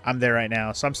 I'm there right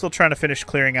now. So I'm still trying to finish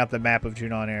clearing out the map of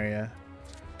Junon area.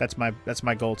 That's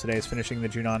my goal today, is finishing the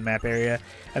Junon map area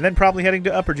and then probably heading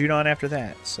to Upper Junon after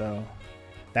that. So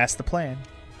that's the plan.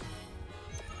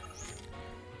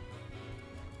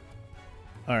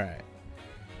 All right.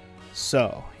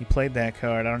 So, he played that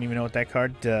card. I don't even know what that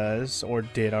card does, or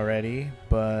did already,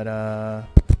 but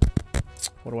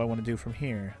what do I want to do from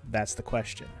here? That's the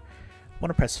question. I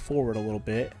want to press forward a little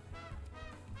bit.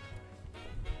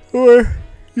 Or,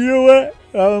 you know what?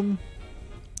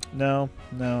 No,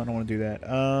 I don't want to do that.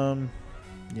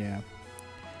 Yeah.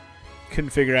 couldn't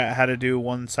figure out how to do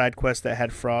one side quest that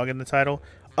had frog in the title.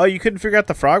 Oh, you couldn't figure out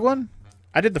the frog one?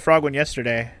 I did the frog one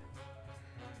yesterday.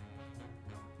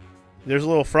 There's a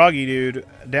little froggy dude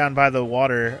down by the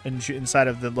water inside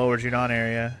of the lower Junon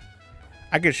area.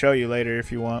 I could show you later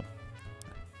if you want.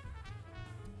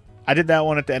 I did that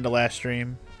one at the end of last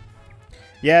stream.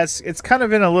 Yeah, it's kind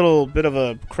of in a little bit of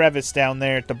a crevice down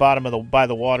there at the bottom of by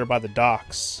the water by the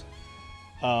docks.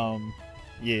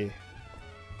 Yeah.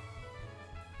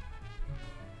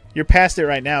 You're past it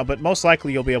right now, but most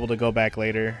likely you'll be able to go back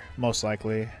later. Most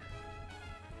likely.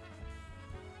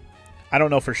 I don't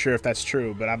know for sure if that's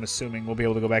true, but I'm assuming we'll be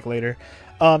able to go back later.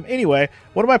 Anyway,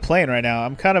 what am I playing right now?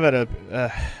 I'm kind of at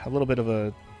a little bit of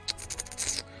a...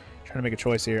 trying to make a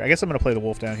choice here. I guess I'm going to play the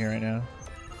wolf down here right now.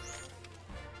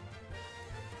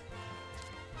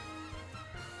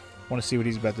 Want to see what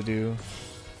he's about to do.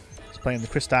 He's playing the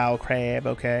crystal crab.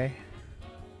 Okay.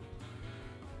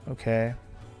 Okay.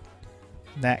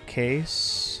 In that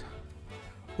case...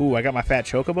 Ooh, I got my fat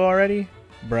chocobo already?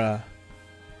 Bruh.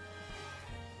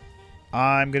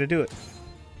 I'm gonna do it.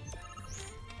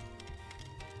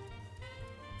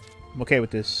 I'm okay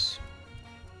with this.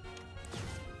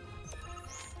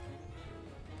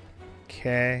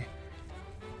 Okay.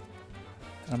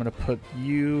 I'm gonna put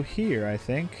you here, I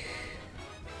think.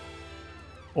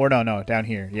 Or no, down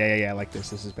here. Yeah, I like this.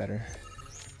 This is better.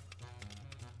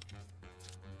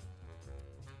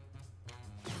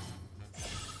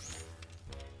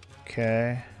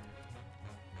 Okay.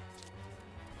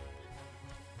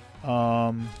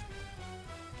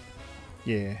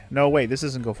 Yeah. No, wait. This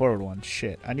doesn't go forward one.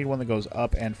 Shit. I need one that goes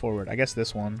up and forward. I guess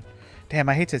this one. Damn,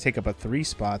 I hate to take up a 3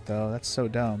 spot, though. That's so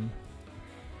dumb.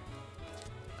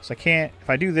 So I can't... If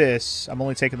I do this, I'm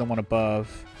only taking the one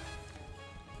above.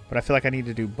 But I feel like I need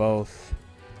to do both.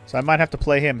 So I might have to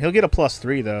play him. He'll get a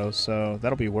 +3, though, so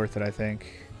that'll be worth it, I think.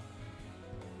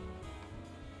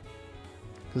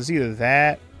 Because it's either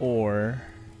that or...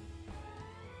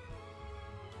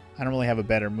 I don't really have a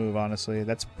better move, honestly.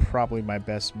 That's probably my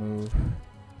best move.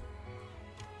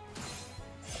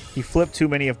 He flipped too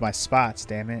many of my spots,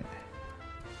 damn it.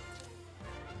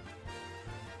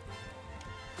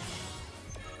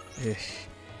 Ish.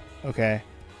 Okay.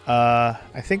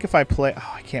 I think if I play...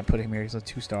 Oh, I can't put him here. He's a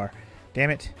 2-star. Damn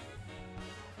it.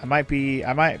 I might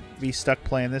be stuck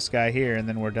playing this guy here, and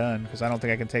then we're done. Because I don't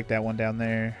think I can take that one down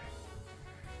there.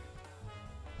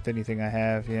 With anything I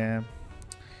have, yeah.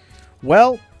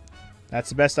 Well... That's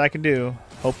the best I can do.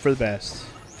 Hope for the best.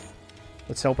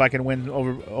 Let's hope I can win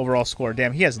overall score.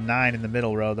 Damn, he has 9 in the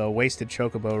middle row, though. Wasted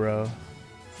chocobo row.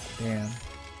 Damn.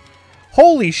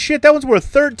 Holy shit, that one's worth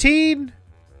 13?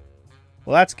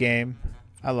 Well, that's game.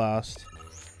 I lost.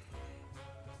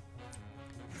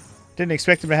 Didn't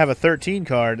expect him to have a 13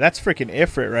 card. That's freaking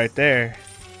Ifrit right there.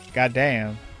 God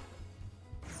damn.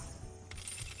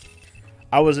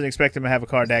 I wasn't expecting him to have a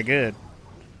card that good.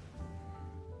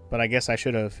 But I guess I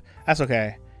should have. That's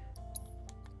okay.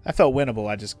 I felt winnable.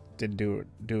 I just didn't do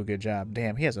a good job.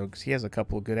 Damn, he has a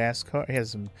couple of good ass cards.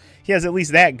 He has at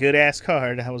least that good ass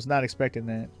card. I was not expecting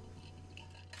that.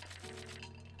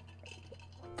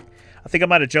 I think I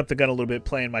might have jumped the gun a little bit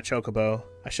playing my chocobo.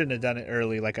 I shouldn't have done it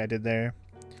early like I did there.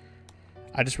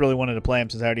 I just really wanted to play him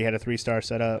since I already had a 3-star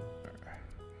set up.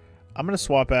 I'm gonna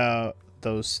swap out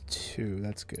those 2.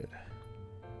 That's good.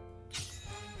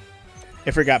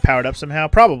 If it got powered up somehow,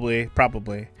 probably.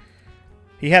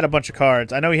 He had a bunch of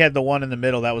cards. I know he had the one in the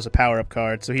middle that was a power-up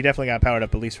card, so he definitely got powered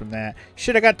up at least from that.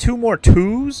 Shit, I got 2 more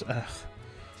 2s? Ugh.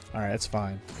 Alright, that's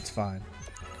fine. It's fine.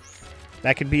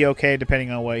 That could be okay depending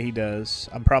on what he does.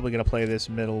 I'm probably going to play this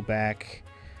middle back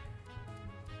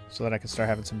so that I can start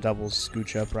having some doubles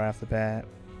scooch up right off the bat.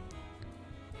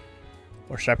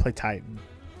 Or should I play Titan?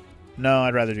 No,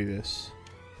 I'd rather do this.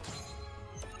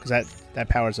 Because that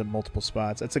powers up multiple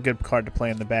spots. That's a good card to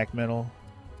play in the back middle.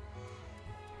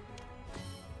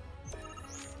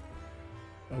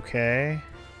 Okay.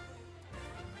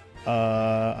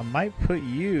 I might put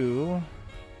you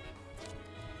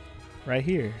right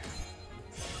here.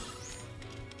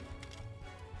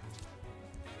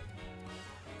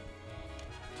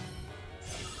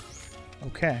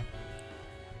 Okay.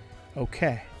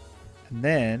 Okay. And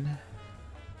then...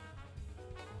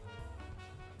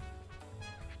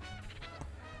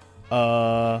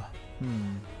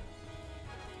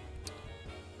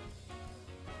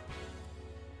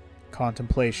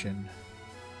 Contemplation.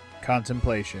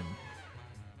 Contemplation.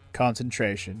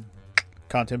 Concentration.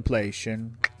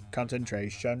 Contemplation.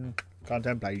 Concentration.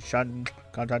 Contemplation.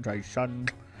 Concentration.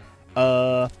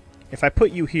 If I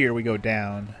put you here, we go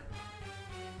down.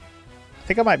 I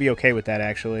think I might be okay with that,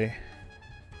 actually.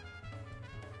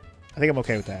 I think I'm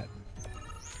okay with that.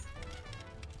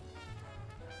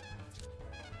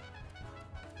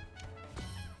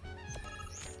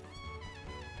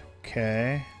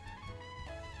 Okay.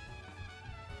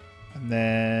 And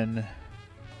then...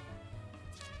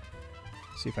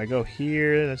 see, if I go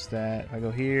here, that's that. If I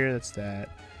go here, that's that.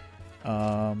 If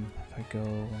I go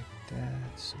like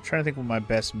that... so I'm trying to think what my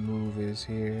best move is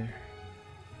here.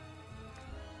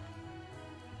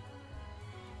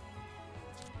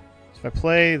 So if I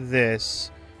play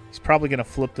this, he's probably going to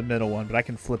flip the middle one, but I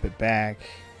can flip it back.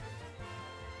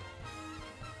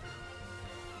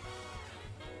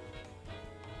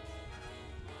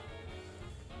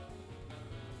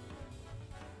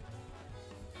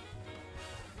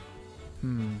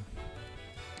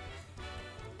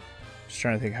 Just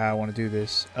trying to think how I want to do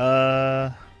this.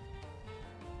 And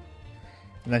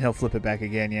then he'll flip it back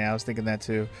again. Yeah, I was thinking that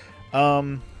too. I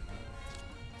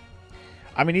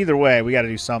mean, either way, we got to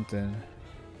do something.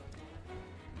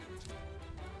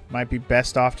 Might be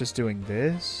best off just doing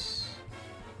this.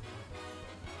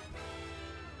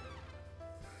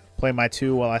 Play my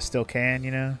 2 while I still can,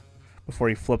 you know? Before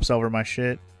he flips over my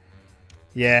shit.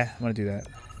 Yeah, I'm going to do that.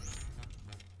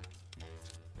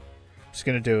 Just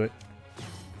gonna do it.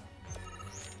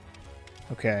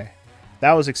 Okay.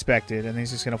 That was expected, and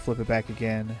he's just gonna flip it back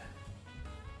again.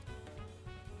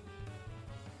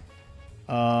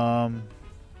 Man.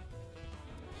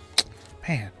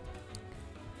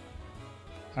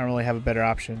 I don't really have a better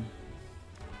option.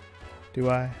 Do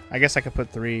I? I guess I could put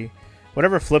 3.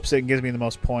 Whatever flips it and gives me the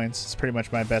most points, it's pretty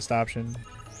much my best option.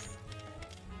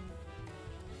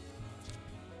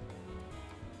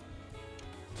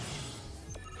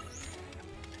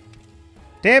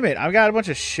 Damn it, I've got a bunch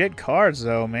of shit cards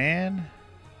though, man.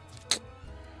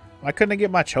 Why couldn't I get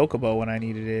my Chocobo when I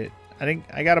needed it? I think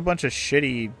I got a bunch of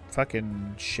shitty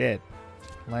fucking shit.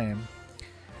 Lame.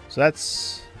 So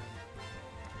that's...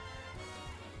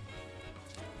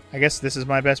 I guess this is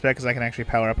my best bet because I can actually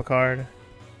power up a card.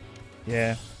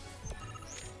 Yeah.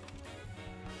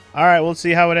 Alright, we'll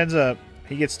see how it ends up.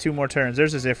 He gets 2 more turns.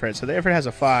 There's his Ifrit. So the Ifrit has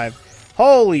a 5.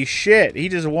 Holy shit! He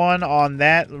just won on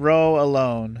that row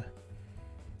alone.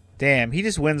 Damn, he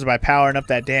just wins by powering up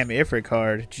that damn Ifrit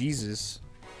card. Jesus.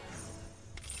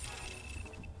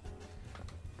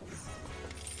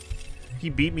 He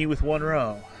beat me with 1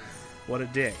 row. What a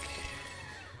dick.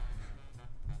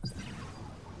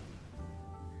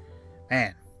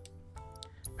 Man.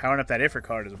 Powering up that Ifrit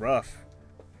card is rough.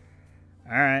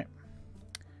 Alright.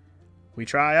 We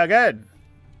try again.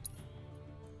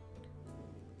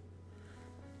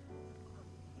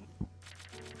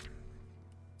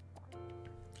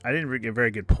 I didn't get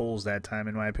very good pulls that time,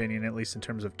 in my opinion, at least in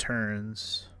terms of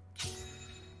turns.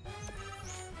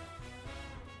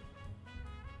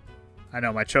 I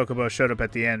know, my Chocobo showed up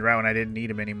at the end right when I didn't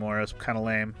need him anymore. It was kind of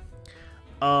lame.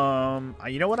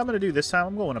 You know what I'm going to do this time?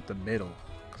 I'm going up the middle.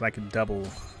 Because I can double...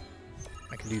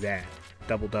 I can do that.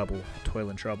 Double, toil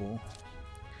and trouble.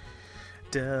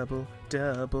 Double,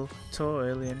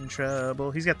 toil and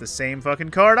trouble. He's got the same fucking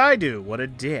card I do. What a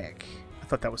dick. I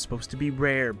thought that was supposed to be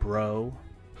rare, bro.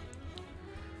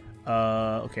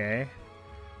 Okay.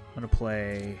 I'm gonna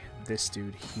play this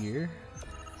dude here.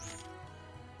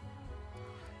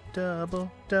 Double,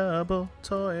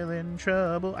 toil and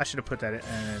trouble. I should have put that in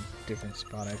a different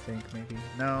spot, I think, maybe.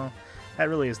 No, that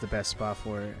really is the best spot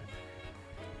for it.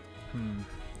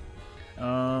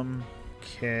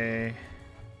 Okay.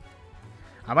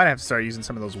 I might have to start using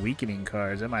some of those weakening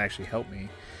cards. That might actually help me.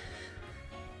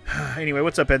 Anyway,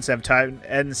 what's up, N7 Titan?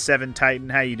 N7 Titan,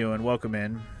 how you doing? Welcome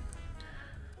in.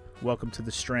 Welcome to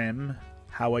the stream.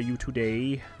 How are you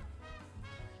today?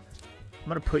 I'm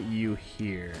gonna put you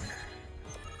here.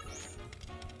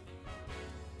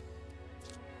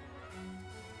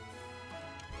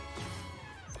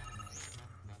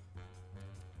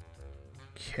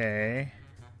 Okay.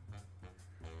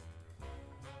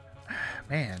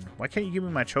 Man, why can't you give me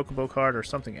my Chocobo card or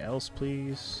something else,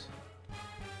 please?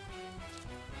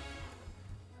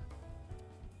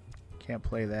 Can't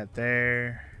play that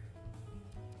there.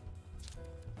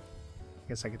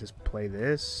 Guess I could just play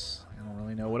this. I don't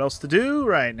really know what else to do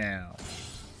right now.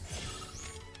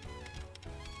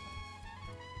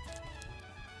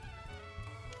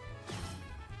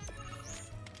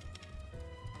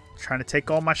 Trying to take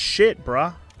all my shit,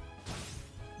 bruh.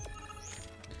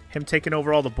 Him taking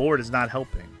over all the board is not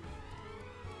helping.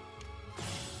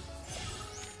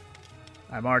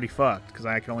 I'm already fucked because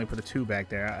I can only put a 2 back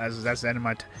there. That's the end of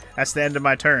my. That's the end of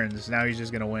my turns. Now he's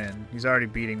just gonna win. He's already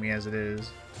beating me as it is.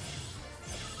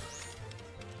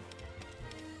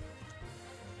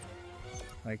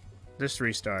 Like, just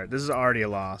restart. This is already a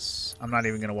loss. I'm not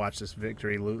even gonna watch this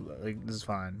victory. Like, this is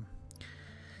fine.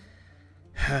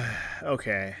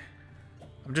 Okay.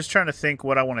 I'm just trying to think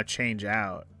what I want to change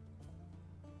out.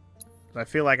 I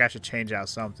feel like I should change out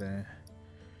something.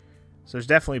 So there's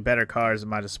definitely better cards at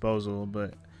my disposal,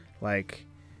 but like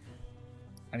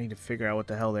I need to figure out what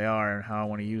the hell they are and how I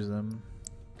want to use them.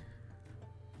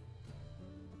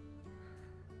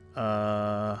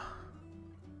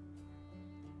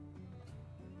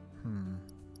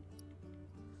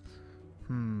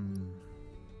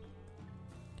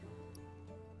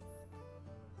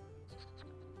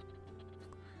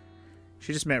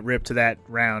 She just meant rip to that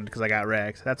round because I got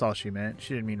wrecked. That's all she meant.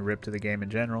 She didn't mean rip to the game in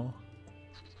general.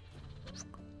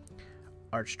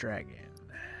 Archdragon.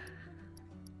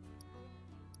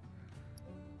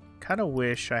 Kind of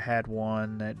wish I had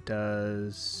one that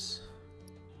does...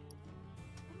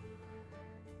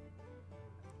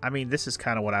 I mean, this is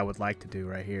kind of what I would like to do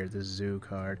right here, this zoo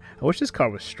card. I wish this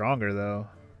card was stronger, though.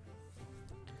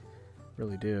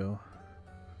 Really do.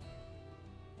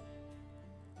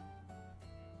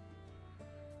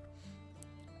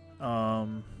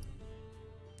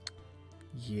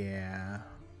 Yeah.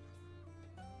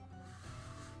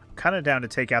 I'm kind of down to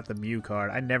take out the Mew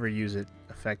card. I never use it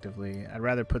effectively. I'd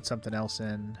rather put something else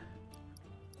in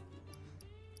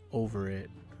over it.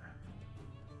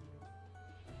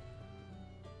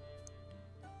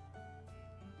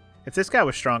 If this guy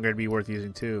was stronger, it'd be worth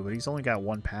using too, but he's only got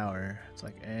 1 power. It's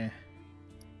like, eh.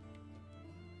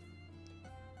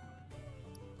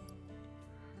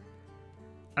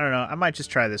 I don't know. I might just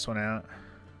try this one out.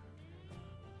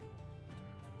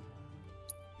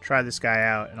 Try this guy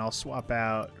out, and I'll swap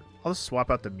out... I'll just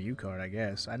swap out the Mew card, I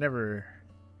guess. I never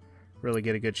really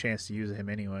get a good chance to use him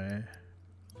anyway.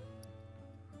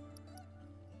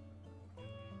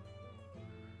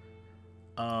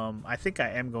 I think I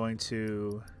am going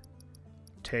to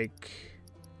take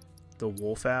the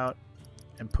wolf out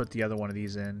and put the other one of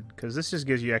these in, because this just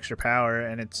gives you extra power,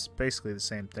 and it's basically the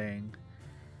same thing.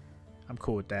 I'm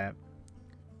cool with that.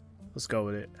 Let's go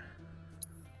with it.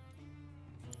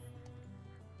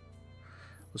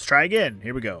 Let's try again.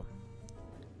 Here we go.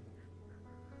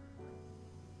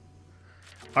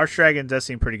 Archdragon does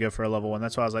seem pretty good for a level 1.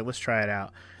 That's why I was like, let's try it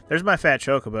out. There's my fat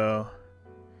chocobo.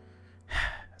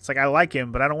 It's like I like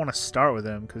him, but I don't want to start with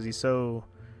him because he's so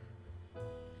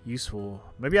useful.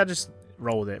 Maybe I'll just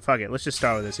roll with it. Fuck it. Let's just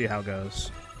start with it, see how it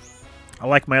goes. I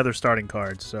like my other starting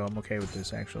cards, so I'm okay with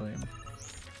this, actually.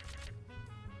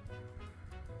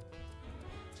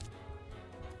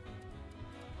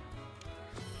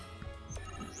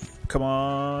 Come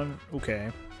on.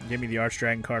 Okay. Give me the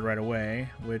Archdragon card right away,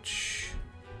 which...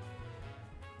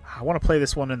 I want to play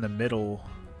this one in the middle.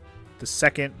 The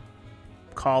second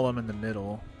column in the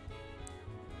middle.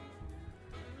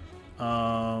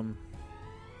 I'm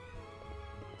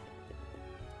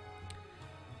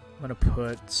going to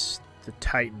put the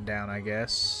Titan down, I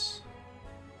guess.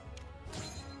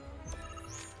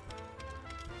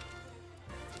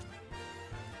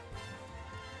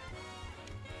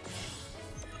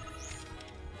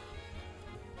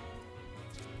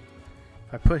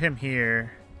 If I put him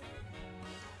here...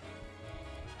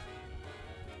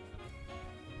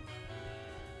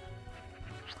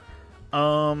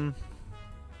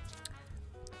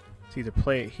 Let's either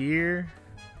play it here.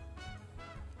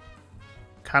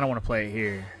 Kind of want to play it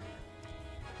here.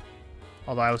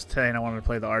 Although I was saying I wanted to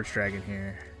play the Archdragon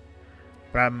here.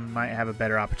 But I might have a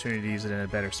better opportunity to use it in a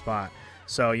better spot.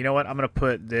 So, you know what? I'm going to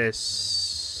put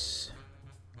this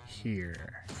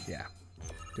here. Yeah.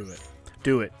 Do it.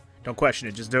 Do it. Don't question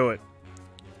it. Just do it.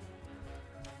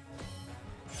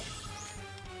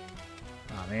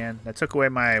 Oh, man. That took away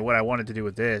what I wanted to do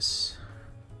with this.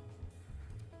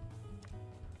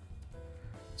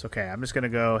 It's okay. I'm just going to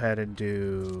go ahead and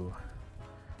do...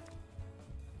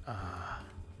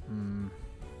 Damn,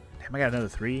 I got another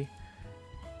 3.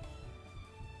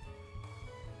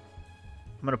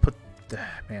 I'm going to put...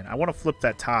 Man, I want to flip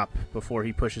that top before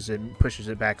he pushes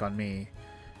it back on me.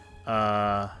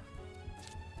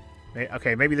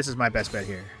 Okay, maybe this is my best bet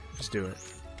here. Just do it.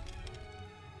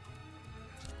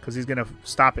 Because he's going to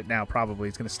stop it now, probably.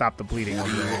 He's going to stop the bleeding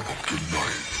over there. And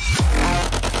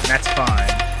that's fine.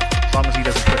 As long as he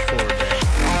doesn't push forward there.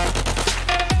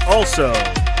 Also...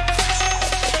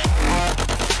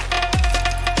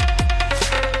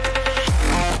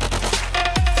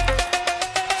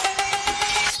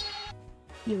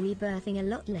 You're rebirthing a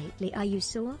lot lately, are you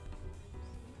sore?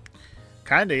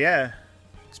 Kinda, yeah.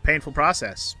 It's a painful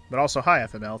process. But also, hi,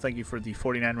 FML. Thank you for the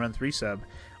 49 run 3 sub.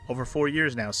 Over 4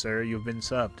 years now, sir, you've been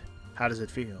subbed. How does it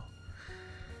feel?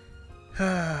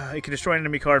 It can destroy an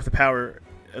enemy card if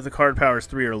the card power is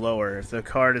 3 or lower. If the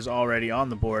card is already on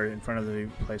the board in front of the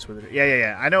place with it.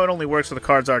 Yeah. I know it only works if the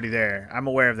card's already there. I'm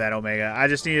aware of that, Omega. I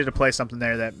just needed to play something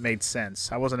there that made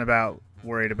sense. I wasn't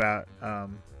worried about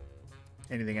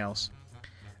anything else.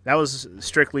 That was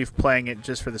strictly playing it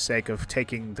just for the sake of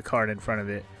taking the card in front of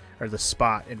it, or the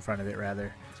spot in front of it,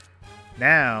 rather.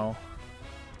 Now...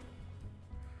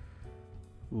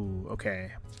 Ooh,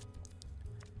 okay.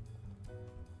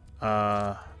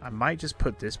 I might just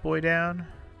put this boy down.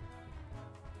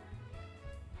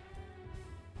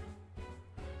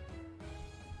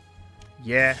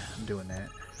 Yeah, I'm doing that.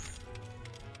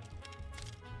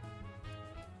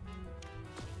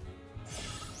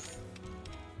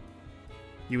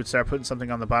 You would start putting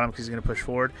something on the bottom because he's going to push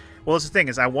forward. Well, that's the thing,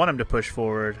 is I want him to push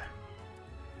forward.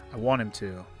 I want him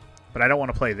to. But I don't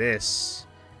want to play this.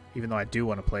 Even though I do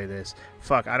want to play this.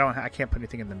 Fuck, I can't put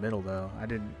anything in the middle, though. I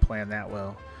didn't plan that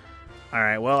well.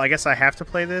 Alright, well, I guess I have to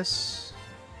play this.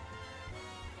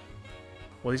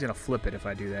 Well, he's going to flip it if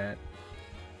I do that.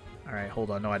 Alright,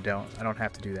 hold on. No, I don't. I don't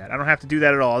have to do that. I don't have to do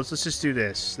that at all. Let's just do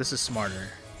this. This is smarter.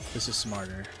 This is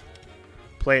smarter.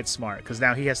 Play it smart, because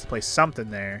now he has to play something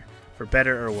there, for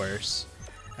better or worse.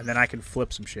 And then I can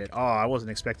flip some shit. Oh, I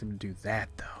wasn't expecting him to do that,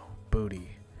 though.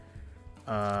 Booty.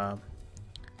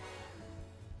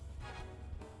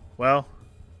 Well,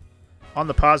 on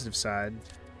the positive side,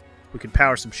 we can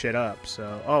power some shit up,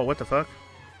 so... Oh, what the fuck?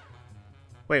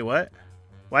 Wait, what?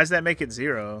 Why does that make it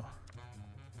 0?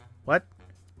 What?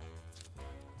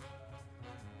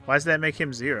 Why does that make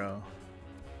him 0?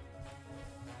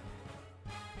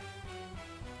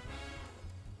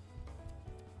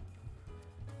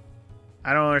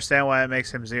 I don't understand why it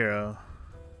makes him 0.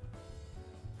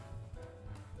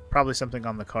 Probably something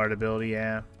on the card ability,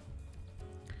 yeah.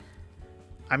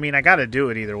 I mean, I gotta do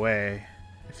it either way,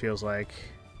 it feels like.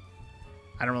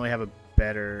 I don't really have a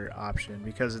better option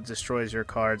because it destroys your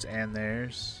cards and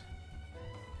theirs.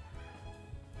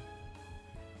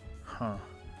 Huh.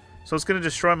 So it's gonna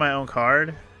destroy my own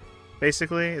card,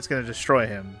 basically. It's gonna destroy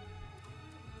him.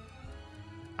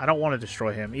 I don't want to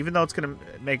destroy him, even though it's gonna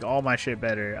make all my shit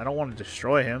better. I don't want to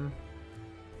destroy him.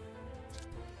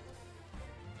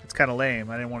 It's kind of lame.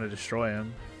 I didn't want to destroy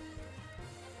him.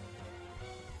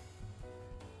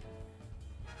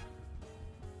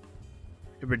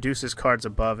 It reduces cards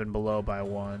above and below by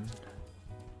 1.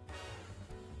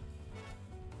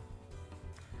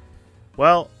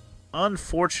 Well,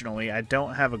 unfortunately, I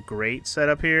don't have a great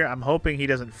setup here. I'm hoping he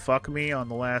doesn't fuck me on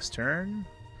the last turn.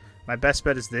 My best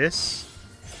bet is this.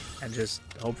 And just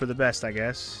hope for the best, I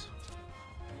guess.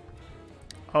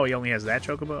 Oh, he only has that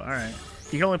chocobo? Alright.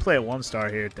 He can only play a 1-star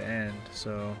here at the end,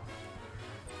 so...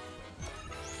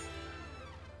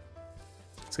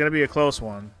 It's gonna be a close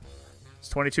one. It's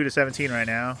 22-17 right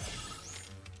now.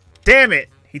 Damn it!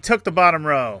 He took the bottom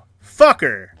row.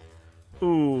 Fucker!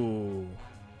 Ooh.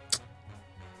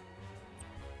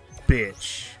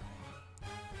 Bitch.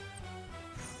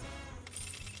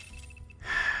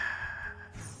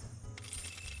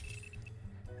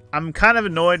 I'm kind of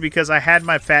annoyed because I had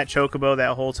my fat chocobo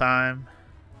that whole time.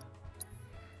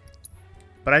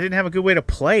 But I didn't have a good way to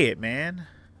play it, man.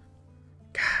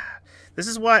 God. This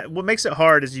is what makes it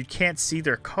hard is you can't see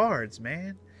their cards,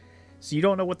 man. So you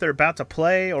don't know what they're about to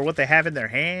play or what they have in their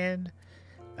hand.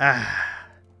 Ah,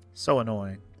 so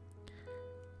annoying.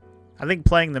 I think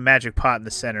playing the magic pot in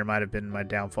the center might have been my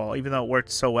downfall, even though it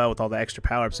worked so well with all the extra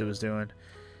power-ups it was doing.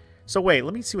 So wait,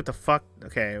 let me see what the fuck...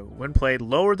 Okay, when played,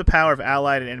 lower the power of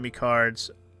allied and enemy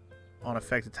cards on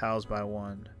affected tiles by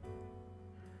 1.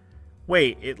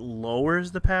 Wait, it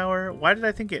lowers the power? Why did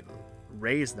I think it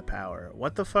raised the power?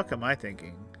 What the fuck am I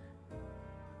thinking?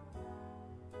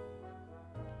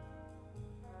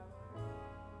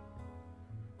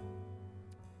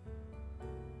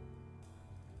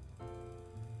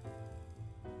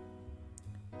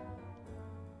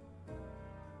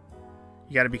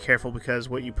 You gotta be careful because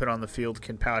what you put on the field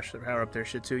can power up their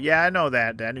shit too. Yeah, I know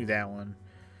that. I knew that one.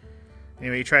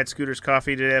 Anyway, you tried Scooter's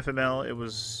Coffee to FML. It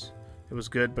was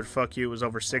good, but fuck you. It was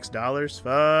over $6.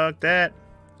 Fuck that.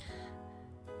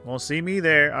 Won't see me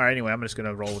there. Alright, anyway, I'm just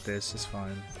gonna roll with this. It's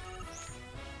fine.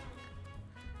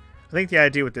 I think the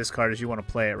idea with this card is you want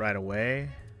to play it right away.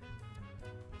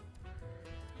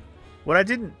 What I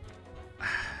didn't...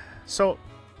 So,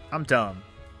 I'm dumb.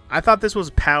 I thought this was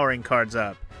powering cards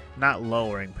up, not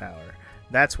lowering power.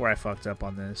 That's where I fucked up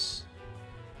on this.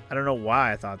 I don't know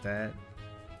why I thought that.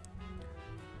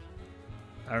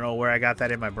 I don't know where I got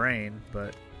that in my brain,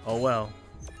 but oh well.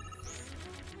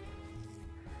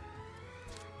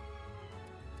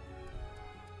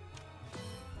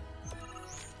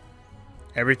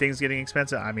 Everything's getting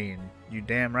expensive? I mean, you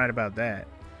damn right about that.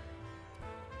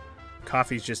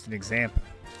 Coffee's just an example.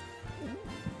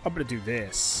 I'm gonna do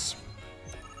this.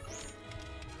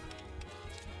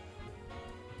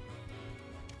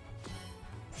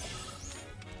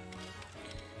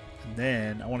 And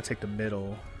then I want to take the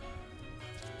middle.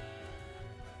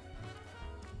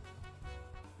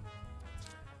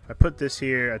 I put this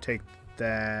here, I take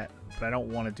that, but I don't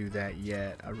want to do that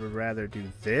yet. I would rather do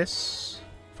this.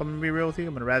 If I'm gonna be real with you,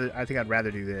 I think I'd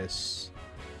rather do this.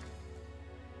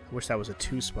 I wish that was a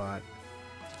 2 spot,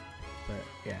 but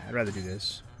yeah, I'd rather do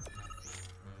this.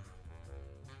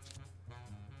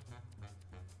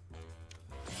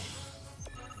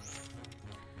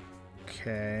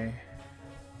 Okay.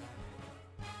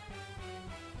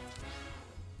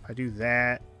 If I do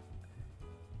that,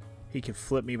 he can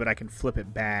flip me, but I can flip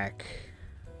it back.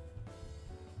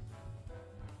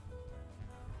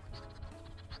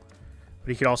 But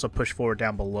he could also push forward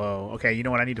down below. Okay, you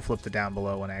know what? I need to flip the down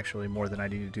below one, actually, more than I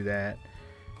need to do that.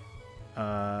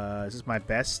 Is this my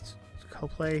best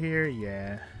co-play here?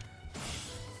 Yeah.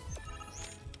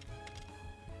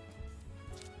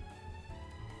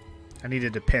 I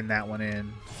needed to pin that one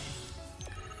in.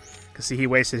 Because, see, he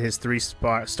wasted his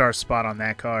 3-star spot on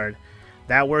that card.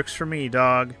 That works for me,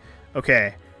 dog.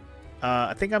 Okay.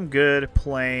 I think I'm good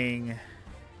playing...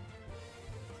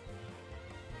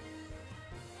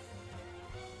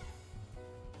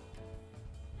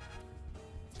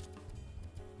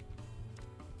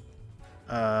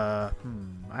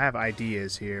 I have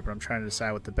ideas here, but I'm trying to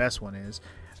decide what the best one is.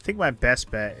 I think my best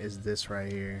bet is this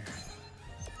right here.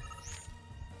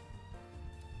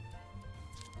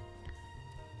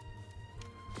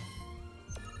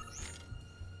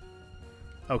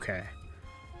 Okay.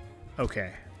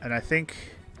 Okay. And I think...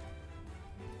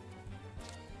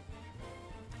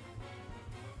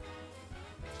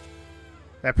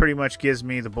 that pretty much gives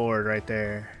me the board right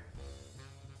there.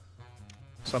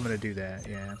 So I'm going to do that,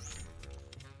 yeah.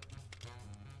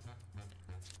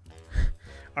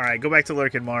 Alright, go back to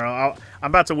lurking, Morrow. I'm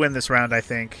about to win this round, I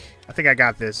think. I think I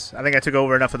got this. I think I took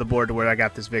over enough of the board to where I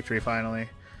got this victory finally.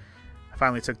 I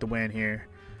finally took the win here.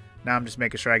 Now I'm just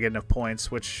making sure I get enough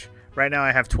points, which right now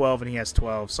I have 12 and he has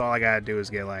 12. So all I gotta do is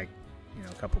get, like, you know,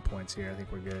 a couple points here. I think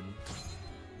we're good.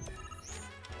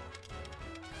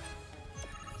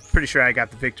 Pretty sure I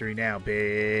got the victory now,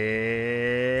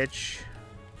 bitch.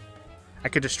 I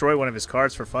could destroy one of his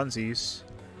cards for funsies.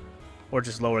 Or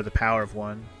just lower the power of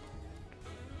one.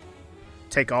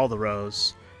 Take all the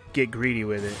rows. Get greedy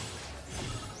with it.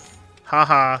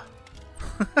 Haha.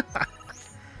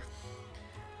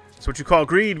 That's what you call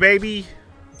greed, baby.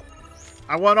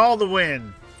 I want all the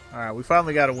win. Alright, we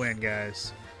finally got a win,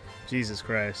 guys. Jesus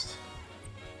Christ.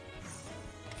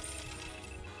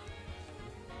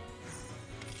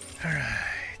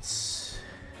 Alright.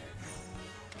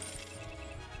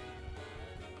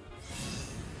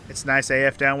 It's nice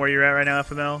AF down where you're at right now,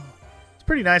 FML. It's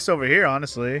pretty nice over here,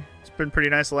 honestly. It's been pretty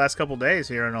nice the last couple days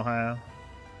here in Ohio.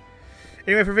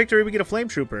 Anyway, for victory, we get a Flame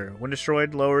Trooper. When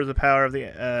destroyed, lower the power of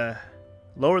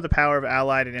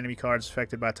allied and enemy cards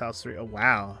affected by tiles 3. Oh,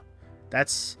 wow.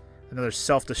 That's another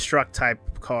self-destruct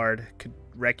type card. Could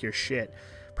wreck your shit.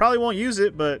 Probably won't use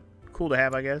it, but cool to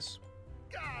have, I guess.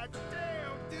 God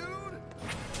damn, dude.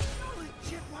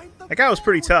 That guy was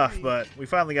pretty tough, but we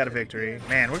finally got a victory.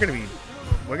 Man, we're gonna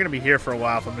be here for a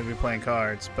while if I'm gonna be playing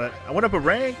cards. But I went up a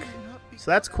rank, so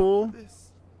that's cool.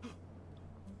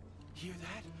 Hear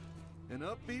that? An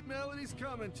upbeat melody's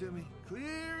coming to me,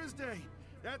 clear as day.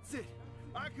 That's it.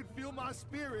 I could feel my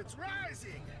spirits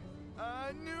rising.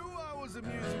 I knew I was a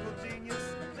musical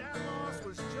genius. That loss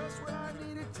was just what I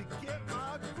needed to get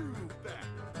my groove back.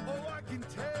 Oh, I can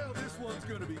tell this one's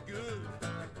gonna be good.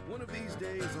 One of these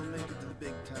days I'll make it to the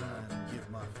big time and give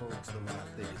my folks the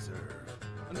life they deserve.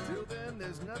 Until then,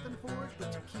 there's nothing for it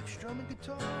but to keep strumming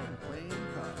guitar and playing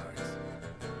cards.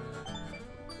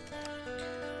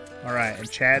 Alright, and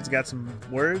Chad's got some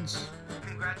words.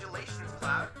 Congratulations,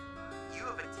 Cloud. You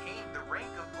have attained the rank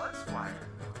of Blood Squire.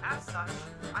 As such,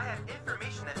 I have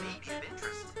information that may be of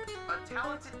interest. A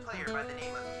talented player by the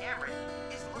name of Cameron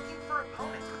is looking for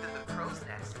opponents within the Crow's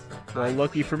Nest. Well,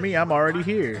 lucky for me, I'm already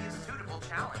here. A suitable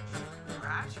challenge.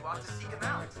 Perhaps you ought to seek him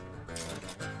out.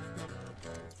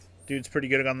 Dude's pretty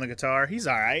good on the guitar. He's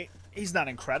alright. He's not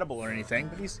incredible or anything,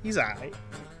 but he's alright.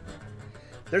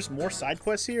 There's more side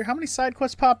quests here? How many side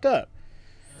quests popped up?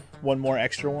 One more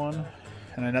extra one.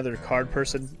 And another card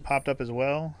person popped up as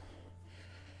well.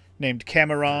 Named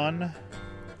Cameron.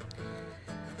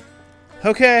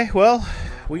 Okay, well,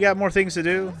 we got more things to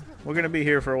do. We're going to be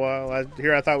here for a while. I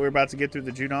thought we were about to get through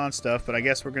the Junon stuff, but I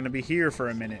guess we're going to be here for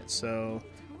a minute, so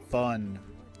fun.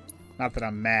 Not that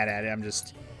I'm mad at it, I'm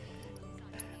just...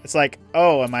 It's like,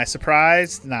 oh, am I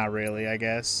surprised? Not really, I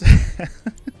guess.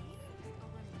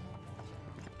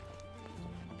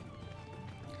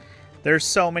 There's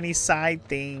so many side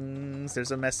things.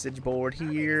 There's a message board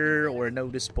here, or a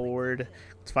notice board.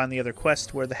 Let's find the other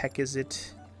quest. Where the heck is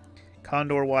it?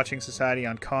 Condor Watching Society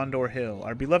on Condor Hill.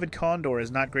 Our beloved Condor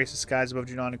has not graced the skies above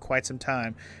Junon in quite some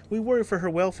time. We worry for her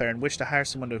welfare and wish to hire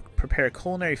someone to prepare a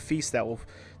culinary feast that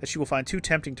she will find too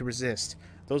tempting to resist.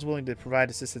 Those willing to provide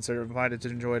assistance are invited to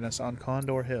join us on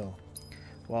Condor Hill.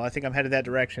 Well, I think I'm headed that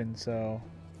direction, so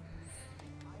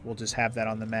we'll just have that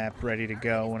on the map ready to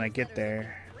go when I get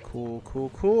there. Cool, cool,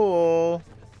 cool.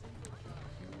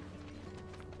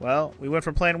 Well, we went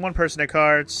from playing one person at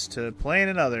cards to playing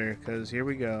another, because here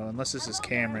we go. Unless this is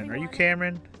Cameron. Are you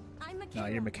Cameron? No,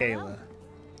 you're Michaela.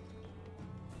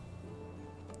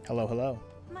 Hello, hello.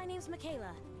 My name's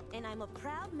Michaela, and I'm a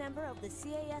proud member of the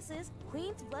CAS's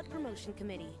Queen's Blood Promotion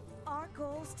Committee. Our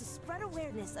goal is to spread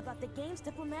awareness about the game's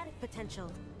diplomatic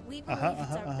potential. We believe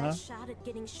it's our best shot at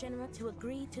getting Shinra to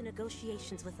agree to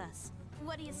negotiations with us.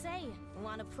 What do you say?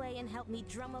 Want to play and help me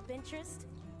drum up interest?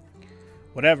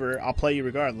 Whatever, I'll play you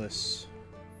regardless.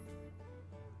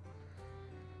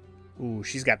 Ooh,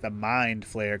 she's got the Mind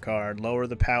Flayer card. Lower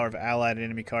the power of allied and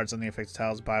enemy cards on the affected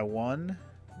tiles by 1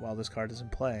 while this card is in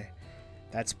play.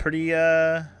 That's pretty,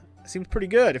 seems pretty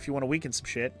good if you want to weaken some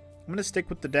shit. I'm going to stick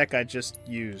with the deck I just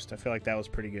used. I feel like that was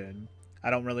pretty good.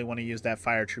 I don't really want to use that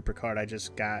Fire Trooper card I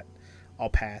just got. I'll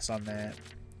pass on that.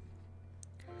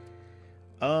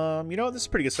 You know what? This is a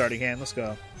pretty good starting hand. Let's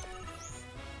go.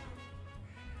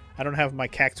 I don't have my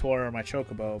Cactuar or my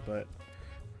Chocobo, but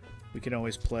we can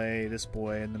always play this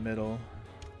boy in the middle.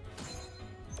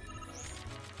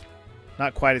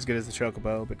 Not quite as good as the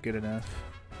Chocobo, but good enough.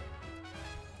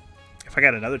 If I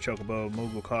got another Chocobo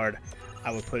Moogle card,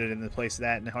 I would put it in the place of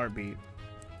that in a heartbeat.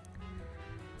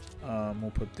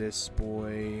 We'll put this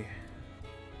boy...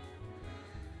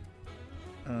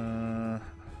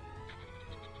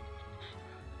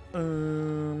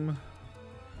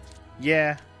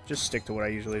 Yeah, just stick to what I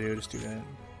usually do. Just do that.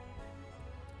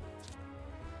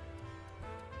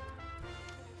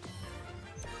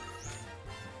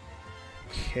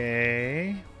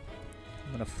 Okay.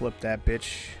 I'm gonna flip that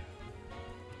bitch.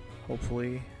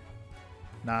 Hopefully.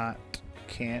 Not.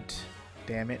 Can't.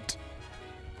 Damn it.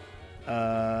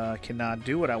 Cannot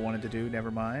do what I wanted to do.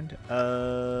 Never mind.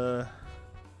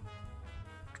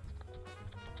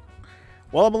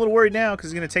 Well, I'm a little worried now because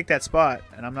he's going to take that spot,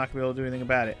 and I'm not going to be able to do anything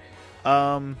about it.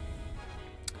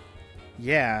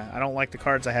 Yeah, I don't like the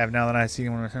cards I have now that I see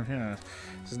one.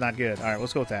 This is not good. All right,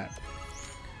 let's go with that.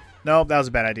 Nope, that was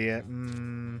a bad idea.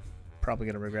 Probably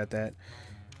going to regret that.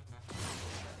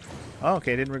 Oh,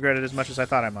 okay, didn't regret it as much as I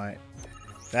thought I might.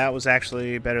 That was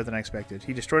actually better than I expected.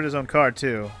 He destroyed his own card,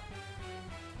 too.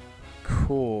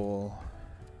 Cool.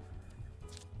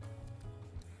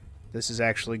 This is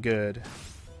actually good.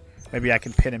 Maybe I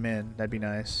can pin him in. That'd be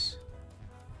nice.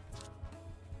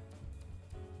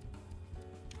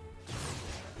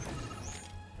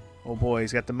 Oh boy,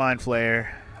 he's got the Mind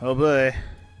Flayer. Oh boy.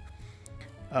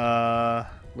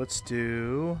 Let's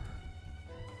do...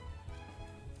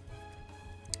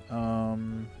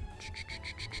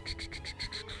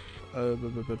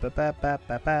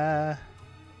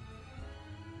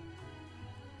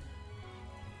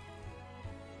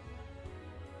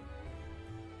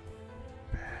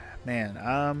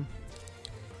 Man,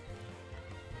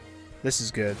 this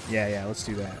is good. Yeah, let's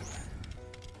do that.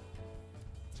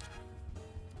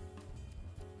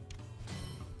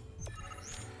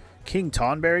 King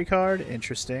Tonberry card?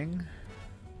 Interesting.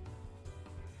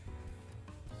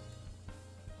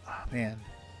 Oh, man.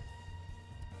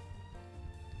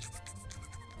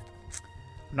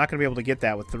 I'm not going to be able to get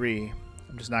that with 3.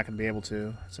 I'm just not going to be able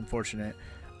to. It's unfortunate.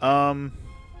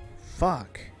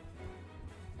 Fuck.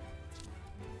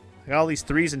 I got all these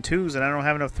 3s and 2s, and I don't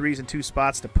have enough 3s and 2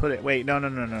 spots to put it. Wait,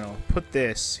 no. Put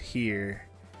this here.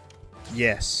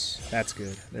 Yes, that's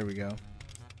good. There we go.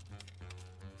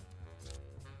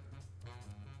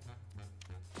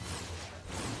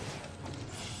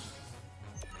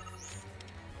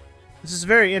 This is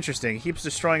very interesting. He keeps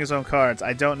destroying his own cards.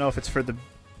 I don't know if it's for the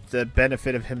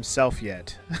benefit of himself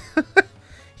yet.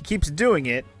 He keeps doing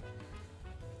it.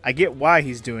 I get why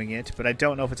he's doing it, but I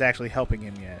don't know if it's actually helping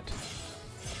him yet.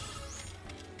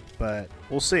 But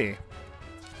we'll see.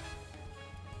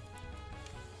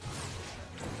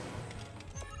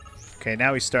 Okay,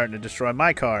 now he's starting to destroy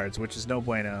my cards, which is no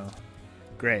bueno.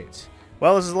 Great.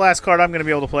 Well, this is the last card I'm going to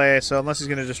be able to play, so unless he's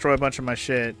going to destroy a bunch of my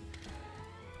shit,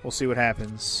 we'll see what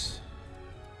happens.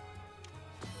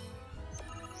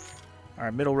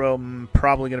 Alright, middle row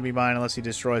probably going to be mine unless he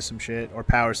destroys some shit or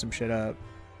powers some shit up.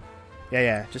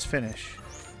 Yeah, just finish.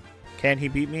 Can he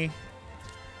beat me?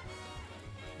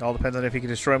 It all depends on if he can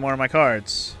destroy more of my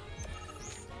cards.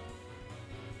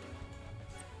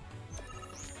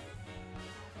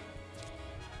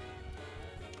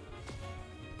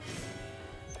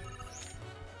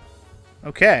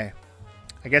 Okay.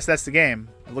 I guess that's the game.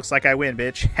 It looks like I win,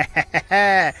 bitch.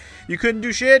 You couldn't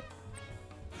do shit?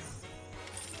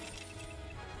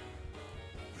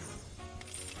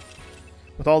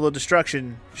 With all the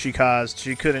destruction she caused,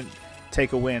 she couldn't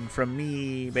take a win from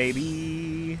me,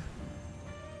 baby.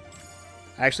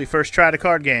 I actually first tried a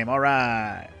card game.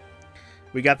 Alright.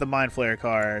 We got the Mind Flayer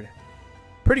card.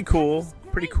 Pretty cool.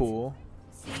 Pretty cool.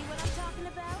 See what I'm talking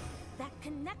about? That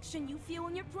connection you feel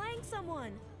when you're playing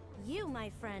someone. You, my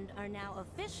friend, are now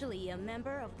officially a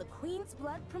member of the Queen's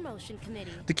Blood Promotion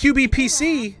Committee. The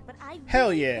QBPC? But I Hell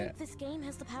really yeah. think this game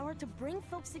has the power to bring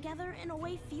folks together in a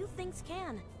way few things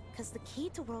can. Because the key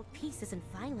to world peace isn't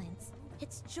violence.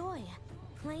 It's joy.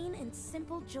 Plain and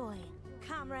simple joy.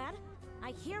 Comrade,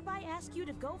 I hereby ask you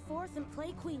to go forth and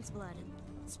play Queen's Blood.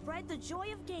 Spread the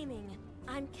joy of gaming.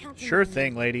 I'm counting Sure on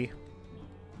thing, you. lady.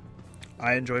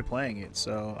 I enjoy playing it,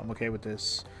 so I'm okay with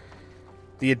this.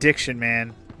 The addiction,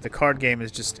 man. The card game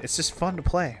is it's just fun to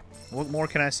play. What more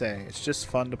can I say? It's just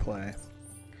fun to play.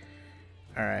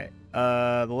 Alright.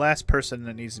 The last person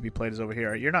that needs to be played is over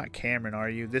here. You're not Cameron, are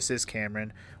you? This is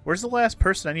Cameron. Where's the last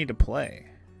person I need to play?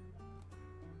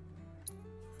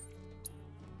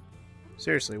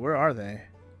 Seriously, where are they?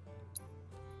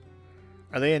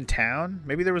 Are they in town?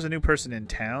 Maybe there was a new person in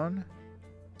town?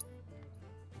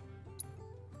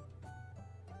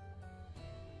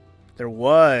 There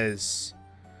was.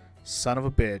 Son of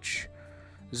a bitch.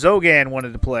 Zogan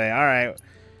wanted to play. Alright.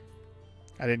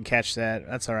 I didn't catch that.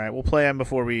 That's alright. We'll play him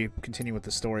before we continue with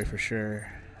the story for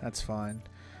sure. That's fine.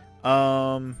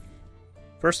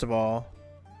 First of all,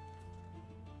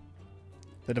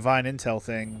 the Divine Intel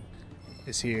thing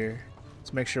is here.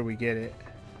 Let's make sure we get it.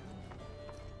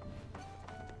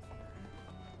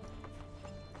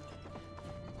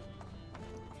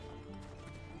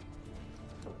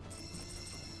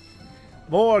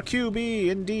 More QB,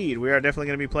 indeed. We are definitely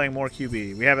going to be playing more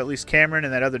QB. We have at least Cameron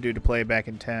and that other dude to play back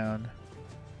in town.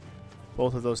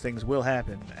 Both of those things will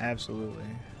happen. Absolutely.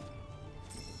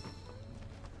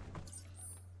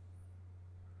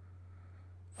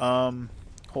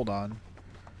 Hold on.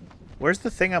 Where's the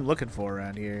thing I'm looking for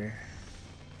around here?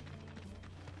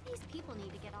 These people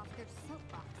need to get off their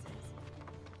soapboxes.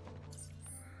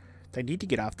 They need to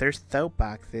get off their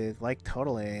soapboxes. Like,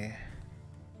 totally.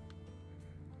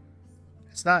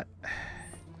 It's not...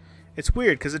 It's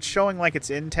weird, because it's showing like it's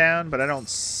in town, but I don't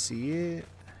see it.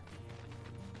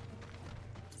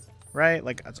 Right?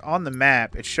 Like, it's on the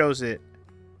map. It shows it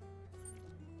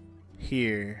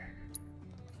here.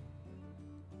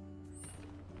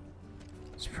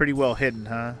 It's pretty well hidden,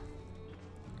 huh?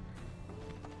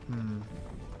 I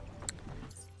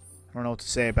don't know what to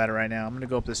say about it right now. I'm going to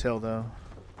go up this hill, though.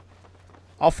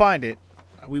 I'll find it.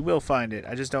 We will find it.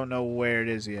 I just don't know where it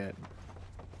is yet.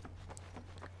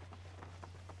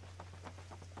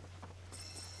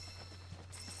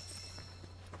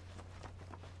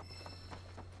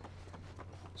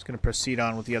 Just going to proceed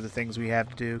on with the other things we have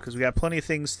to do, because we got plenty of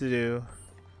things to do.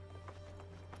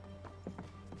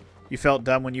 You felt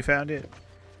dumb when you found it?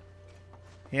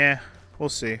 Yeah, we'll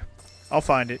see. I'll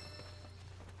find it.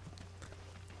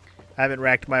 I haven't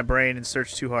racked my brain and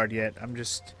searched too hard yet. I'm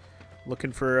just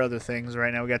looking for other things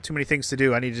right now. We got too many things to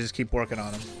do. I need to just keep working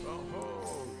on them.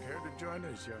 Oh, care to join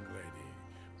us, young lady?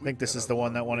 I think this is the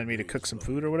one that wanted me to cook some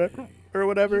food or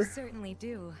whatever. You certainly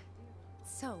do.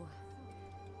 So,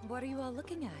 what are you all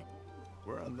looking at?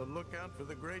 We're on the lookout for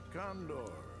the great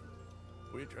condor.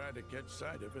 We try to catch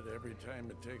sight of it every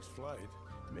time it takes flight.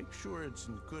 Make sure it's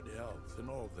in good health and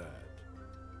all that.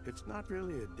 It's not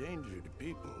really a danger to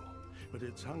people, but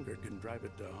its hunger can drive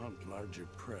it to hunt larger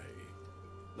prey.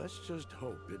 Let's just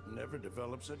hope it never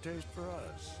develops a taste for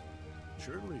us.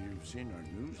 Surely you've seen our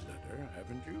newsletter,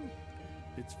 haven't you?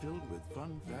 It's filled with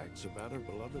fun facts about our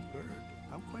beloved bird.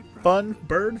 I'm quite proud. Fun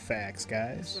bird facts,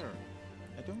 guys. Sir,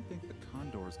 I don't think the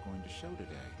condor is going to show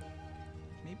today.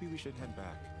 Maybe we should head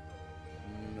back.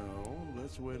 No,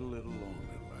 let's wait a little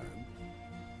longer, lad.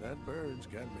 That bird's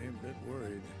got me a bit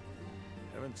worried.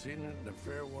 Haven't seen it in a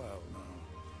fair while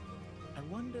now. I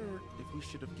wonder if we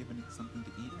should have given it something to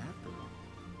eat after all.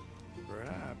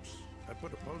 Perhaps. I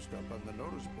put a post up on the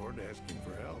notice board asking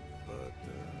for help, but,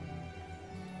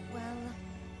 Well,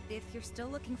 if you're still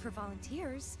looking for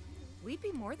volunteers, we'd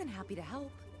be more than happy to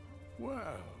help.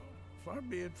 well, far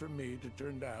be it from me to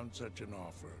turn down such an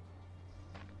offer.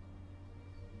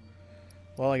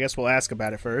 Well, I guess we'll ask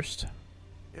about it first.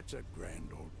 It's a grand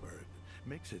old bird.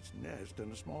 Makes its nest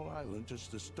on a small island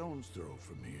just a stone's throw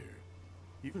from here.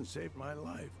 Even saved my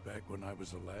life back when I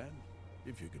was a lad,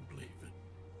 if you can believe it.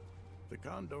 The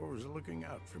condor was looking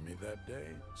out for me that day,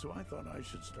 so I thought I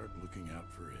should start looking out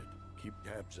for it. Keep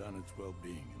tabs on its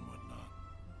well-being and whatnot.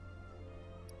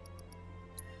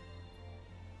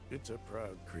 It's a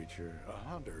proud creature, a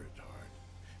hunter at heart.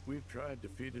 We've tried to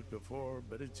feed it before,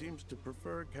 but it seems to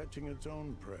prefer catching its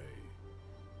own prey.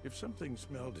 If something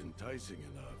smelled enticing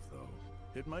enough, though,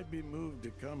 it might be moved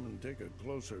to come and take a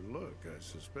closer look, I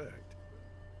suspect.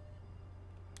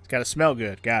 It's got to smell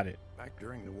good. Got it. Back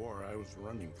during the war, I was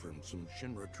running from some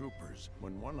Shinra troopers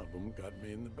when one of them got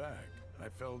me in the back. I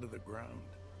fell to the ground.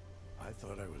 I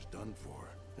thought I was done for,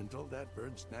 until that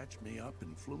bird snatched me up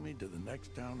and flew me to the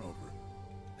next town over.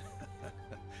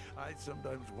 I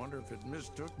sometimes wonder if it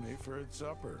mistook me for its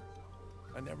supper.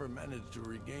 I never managed to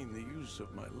regain the use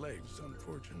of my legs,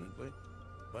 unfortunately.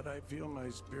 But I feel my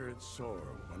spirit soar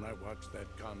when I watch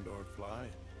that condor fly.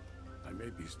 I may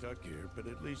be stuck here, but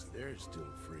at least they're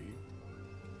still free.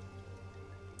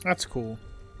 That's cool.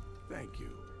 Thank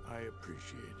you. I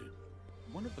appreciate it.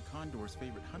 One of the condor's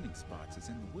favorite hunting spots is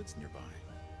in the woods nearby.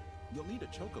 You'll need a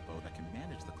chocobo that can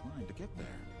manage the climb to get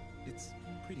there. It's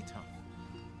pretty tough.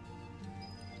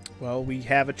 Well, we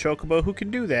have a chocobo who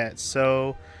can do that,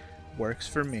 so works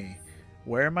for me.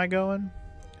 Where am I going?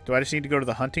 Do I just need to go to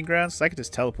the hunting grounds? I could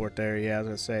just teleport there. Yeah, I was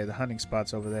going to say, the hunting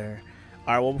spot's over there.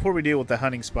 Alright, well, before we deal with the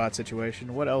hunting spot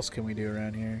situation, what else can we do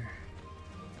around here?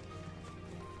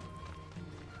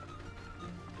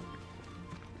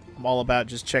 I'm all about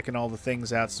just checking all the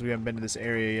things out since we haven't been to this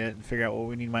area yet and figure out what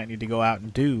we might need to go out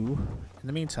and do in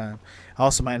the meantime. I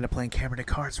also might end up playing Cameron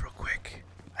cards real quick.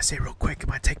 I say real quick, it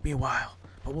might take me a while,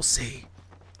 but we'll see.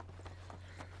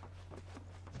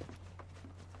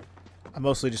 I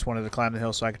mostly just wanted to climb the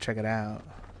hill so I could check it out.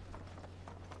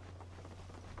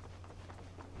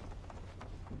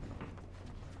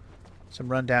 Some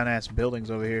rundown ass buildings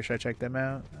over here. Should I check them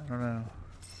out? I don't know.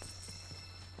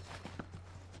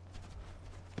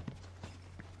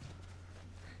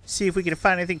 See if we can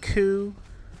find anything cool.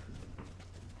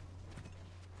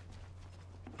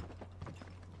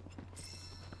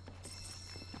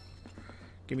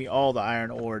 Give me all the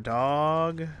iron ore,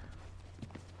 dog.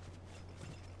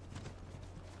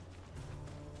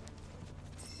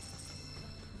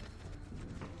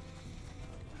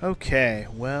 Okay,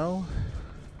 well,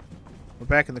 we're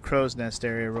back in the crow's nest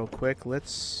area real quick.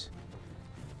 Let's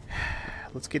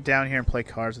get down here and play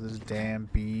cards with this damn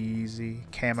Beezy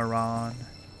Cameron.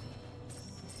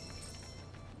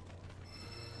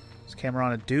 Is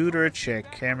Cameron a dude or a chick?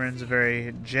 Cameron's a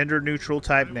very gender-neutral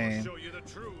type name.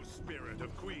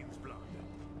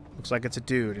 Looks like it's a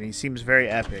dude, and he seems very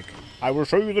epic. I will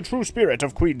show you the true spirit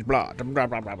of Queen's blood.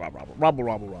 Robble,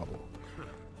 robble, robble.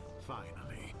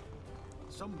 Finally,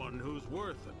 someone who's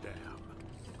worth a damn.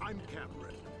 I'm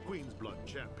Cameron, Queen's Blood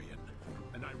champion,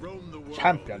 and I roam the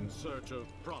world in search of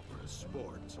proper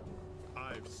sport.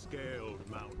 I've scaled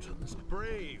mountains,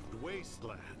 braved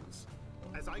wastelands.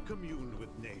 As I communed with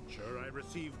nature, I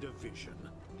received a vision,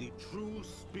 the true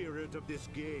spirit of this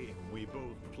game we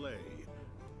both play.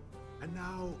 And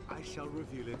now I shall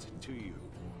reveal it to you.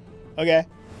 Okay.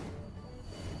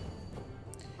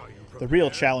 The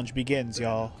real challenge begins,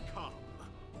 y'all.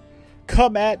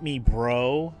 Come at me,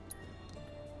 bro.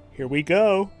 Here we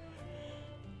go.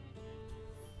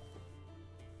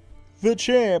 The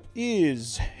champ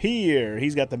is here.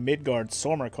 He's got the Midgard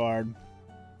Stormer card.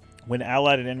 When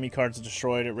allied and enemy cards are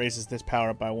destroyed, it raises this power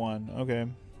up by 1. Okay,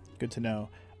 good to know.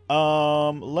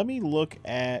 Let me look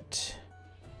at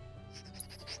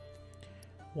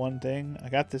one thing. I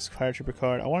got this Fire Trooper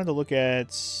card. I wanted to look at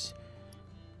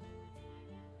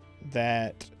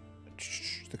the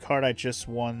card I just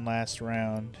won last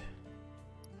round,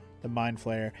 the Mind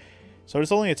Flayer. So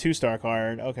it's only a 2-star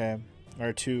card. Okay,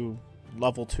 or a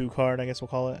level 2 card, I guess we'll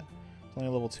call it. It's only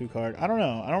a level 2 card. I don't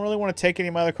know. I don't really want to take any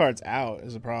of my other cards out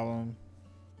is a problem.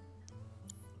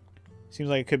 Seems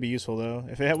like it could be useful, though.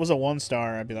 If it was a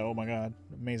 1-star, I'd be like, oh my god,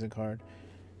 amazing card.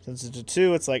 Since it's a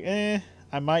 2, it's like,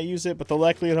 I might use it, but the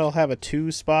likelihood I'll have a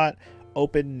 2 spot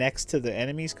open next to the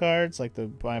enemy's cards, like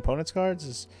my opponent's cards,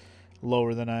 is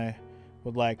lower than I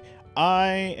would like.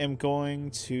 I am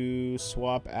going to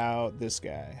swap out this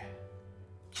guy.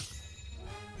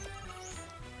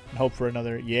 And hope for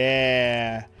another.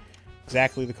 Yeah!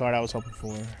 Exactly the card I was hoping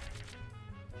for.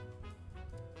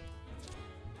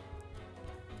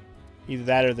 Either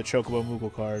that or the Chocobo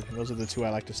Moogle card. Those are the 2 I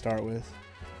like to start with.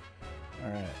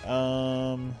 Alright,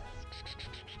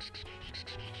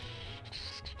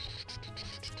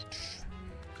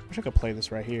 wish I could play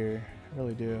this right here. I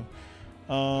really do.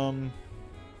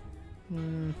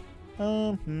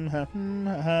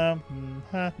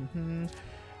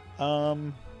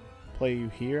 Play you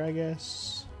here, I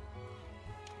guess.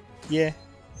 Yeah.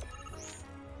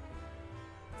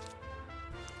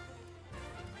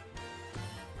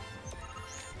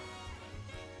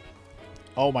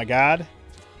 Oh my god.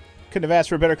 Couldn't have asked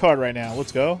for a better card right now.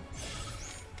 Let's go.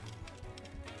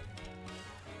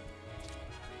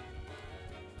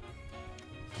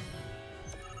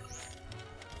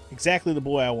 Exactly the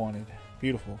boy I wanted.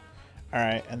 Beautiful.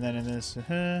 Alright, and then in this,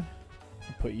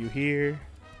 put you here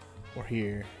or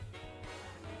here.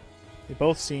 They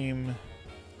both seem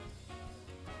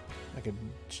like a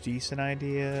decent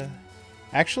idea.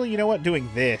 Actually, you know what? Doing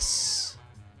this.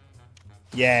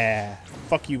 Yeah.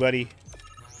 Fuck you, buddy.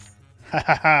 Ha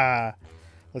ha ha.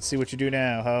 Let's see what you do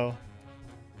now, ho.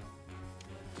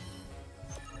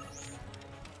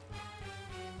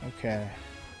 Okay.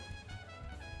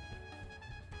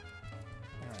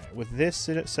 Alright, with this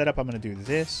setup, I'm going to do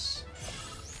this.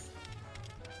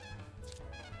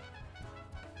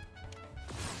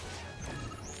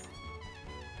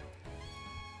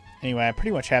 Anyway, I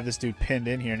pretty much have this dude pinned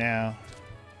in here now.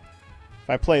 If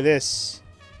I play this,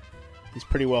 he's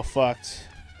pretty well fucked.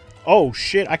 Oh,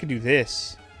 shit, I can do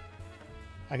this.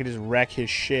 I can just wreck his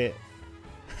shit.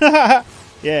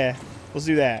 Yeah, let's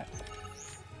do that.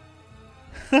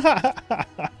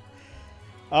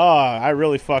 Oh, I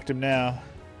really fucked him now.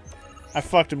 I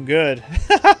fucked him good.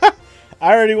 I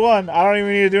already won. I don't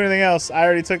even need to do anything else. I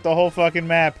already took the whole fucking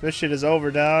map. This shit is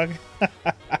over, dog.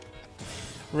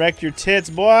 Wrecked your tits,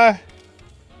 boy.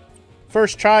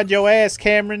 First tried your ass,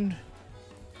 Cameron.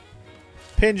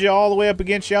 Pinned you all the way up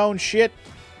against your own shit.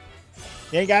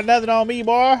 You ain't got nothing on me,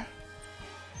 boy.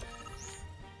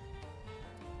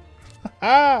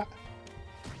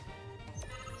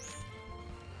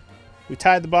 We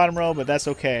tied the bottom row, but that's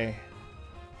okay.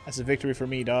 That's a victory for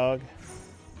me, dog.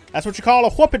 That's what you call a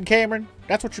whooping, Cameron.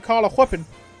 That's what you call a whooping.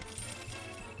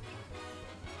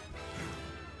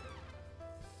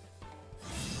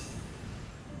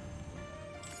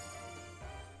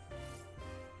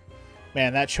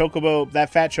 Man, that chocobo, that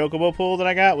fat chocobo pull that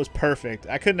I got was perfect.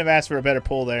 I couldn't have asked for a better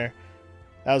pull there.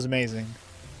 That was amazing.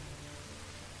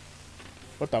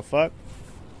 What the fuck?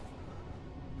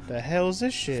 The hell is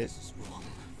this shit? This is wrong.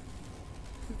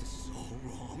 This is all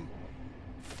wrong.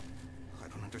 I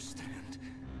don't understand.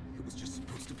 It was just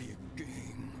supposed to be a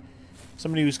game.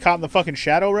 Somebody who's caught in the fucking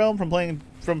Shadow Realm from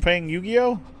playing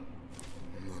Yu-Gi-Oh?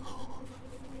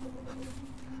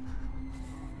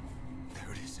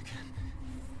 There it is again.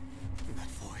 That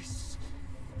voice.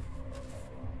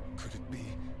 Could it be?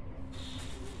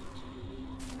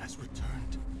 Has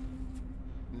returned?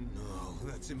 No,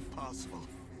 that's impossible.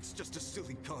 It's just a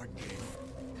silly card game.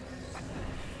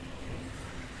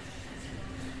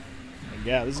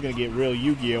 Yeah, this is gonna get real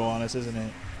Yu-Gi-Oh on us, isn't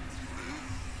it?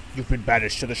 You've been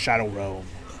banished to the Shadow Realm.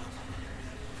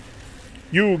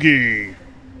 Yugi!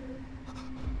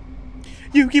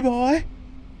 Yugi boy!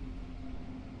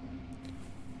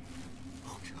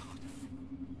 Oh God.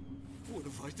 What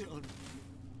have I done?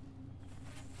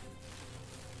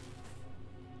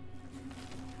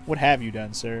 What have you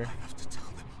done, sir? I have to tell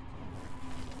them.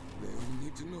 They all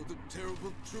need to know the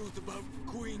terrible truth about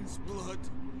Queen's blood.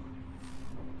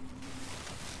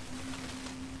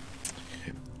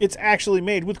 It's actually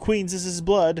made with Queen's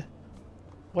blood.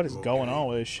 What is going on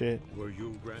with this shit? Were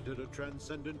you granted a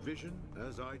transcendent vision,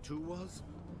 as I too was?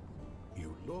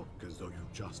 You look as though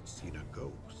you've just seen a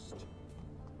ghost.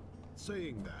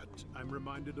 Saying that, I'm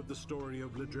reminded of the story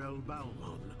of Ledrell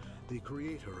Balmon, the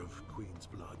creator of Queen's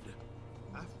Blood.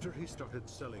 After he started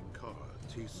selling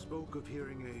cards, he spoke of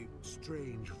hearing a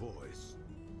strange voice.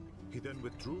 He then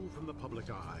withdrew from the public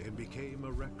eye and became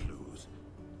a recluse.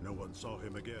 No one saw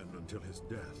him again until his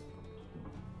death.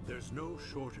 There's no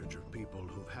shortage of people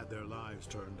who've had their lives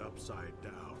turned upside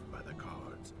down by the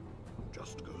cards.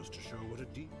 Just goes to show what a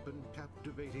deep and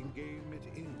captivating game it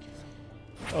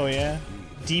is. Oh yeah?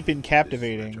 Deep and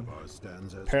captivating.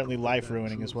 Apparently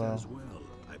life-ruining as well.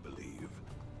 I believe.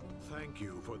 Thank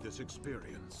you for this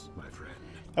experience, my friend.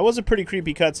 That was a pretty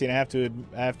creepy cutscene,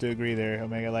 I have to agree there,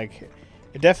 Omega. Like,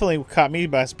 it definitely caught me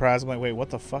by surprise. I'm like, wait, what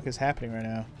the fuck is happening right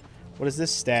now? What is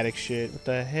this static shit? What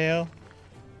the hell?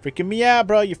 Freaking me out,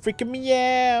 bro. You're freaking me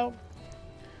out.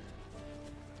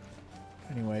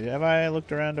 Anyway, have I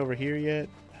looked around over here yet?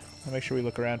 I'll make sure we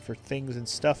look around for things and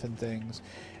stuff and things.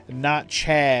 Not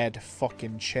Chad.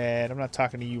 Fucking Chad. I'm not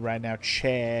talking to you right now,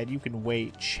 Chad. You can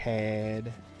wait,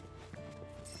 Chad.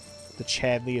 The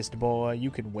Chadliest boy. You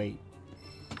can wait.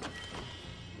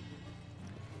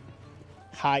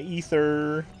 Hi,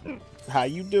 Ether. How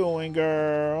you doing,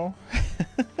 girl?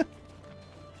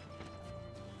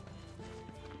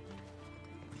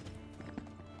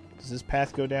 Does this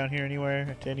path go down here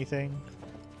anywhere to anything?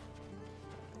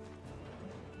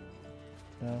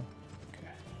 No?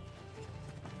 Okay.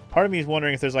 Part of me is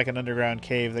wondering if there's like an underground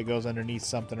cave that goes underneath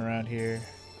something around here.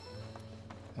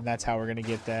 And that's how we're going to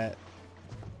get that.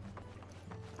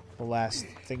 The last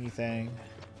thingy thing.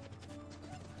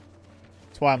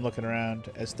 That's why I'm looking around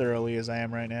as thoroughly as I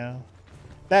am right now.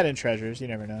 That and treasures, you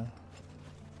never know.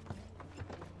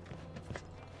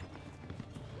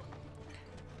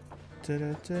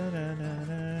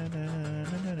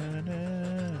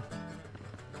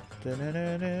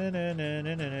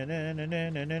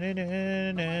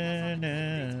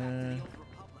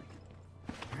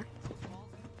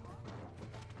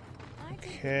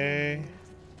 Okay.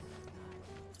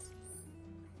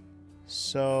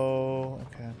 So,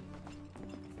 okay.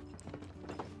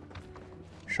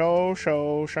 Shuck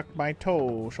my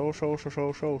toe. Shuck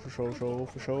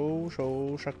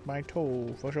my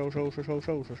toe.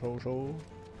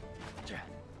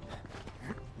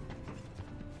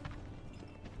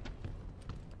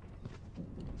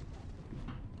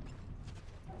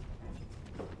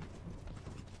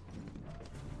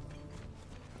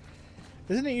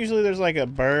 Isn't it usually there's like a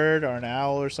bird or an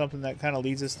owl or something that kind of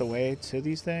leads us the way to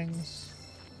these things?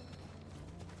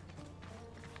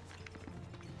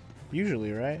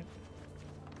 Usually, right?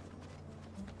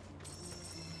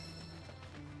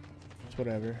 It's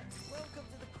whatever.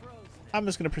 I'm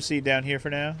just going to proceed down here for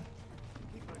now.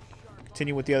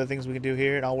 Continue with the other things we can do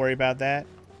here, and I'll worry about that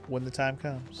when the time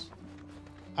comes.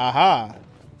 Aha!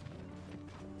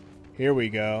 Here we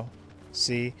go.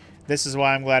 See? This is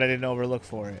why I'm glad I didn't overlook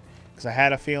for it. Because I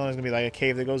had a feeling it was going to be like a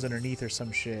cave that goes underneath or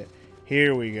some shit.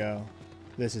 Here we go.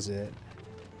 This is it.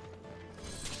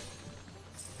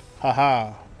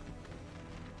 Haha.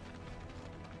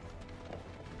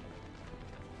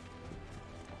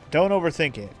 Don't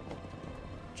overthink it.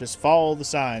 Just follow the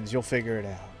signs. You'll figure it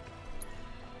out.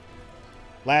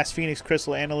 Last Phoenix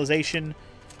Crystal analyzation.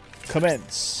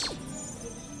 Commence.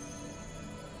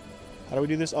 How do we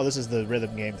do this? Oh, this is the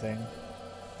rhythm game thing.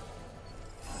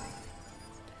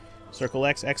 Circle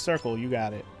X, X circle. You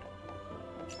got it.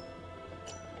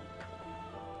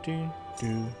 Do.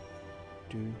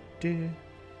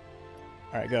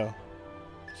 Alright, go.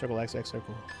 Circle X, X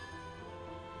circle.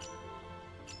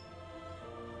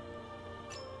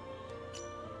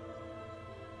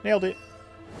 Nailed it.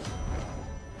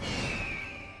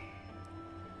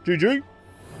 GG.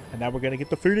 And now we're gonna get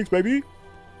the Phoenix, baby.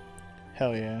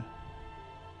 Hell yeah.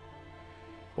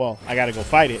 Well, I gotta go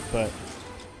fight it, but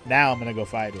now I'm gonna go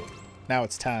fight it. Now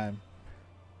it's time.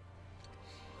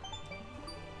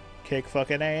 Kick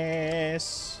fucking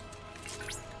ass.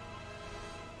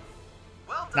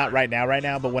 Not right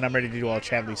now, but when I'm ready to do all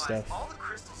Chadley stuff.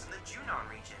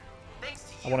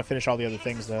 I want to finish all the other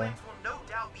things, though.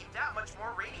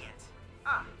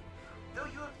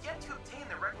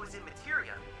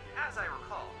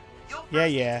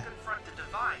 Yeah.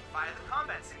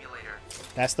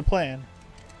 That's the plan.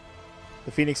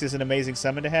 The Phoenix is an amazing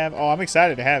summon to have. Oh, I'm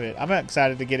excited to have it. I'm not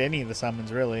excited to get any of the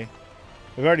summons, really.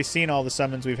 We've already seen all the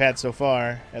summons we've had so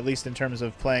far, at least in terms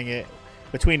of playing it.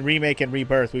 Between Remake and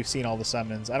Rebirth, we've seen all the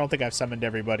summons. I don't think I've summoned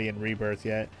everybody in Rebirth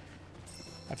yet.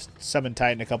 I've summoned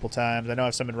Titan a couple times. I know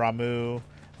I've summoned Ramuh.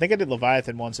 I think I did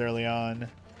Leviathan once early on.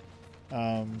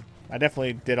 I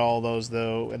definitely did all those,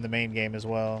 though, in the main game as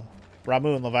well.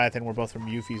 Ramuh and Leviathan were both from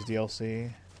Yuffie's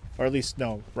DLC. Or at least,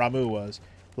 no, Ramuh was.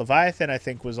 Leviathan, I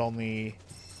think, was only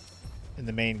in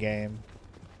the main game.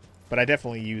 But I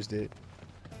definitely used it.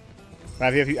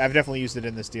 I've definitely used it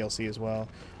in this DLC as well.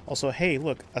 Also, hey,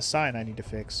 look, a sign I need to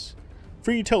fix.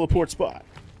 Free teleport spot.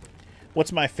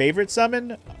 What's my favorite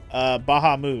summon?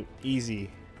 Bahamut. Easy.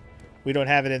 We don't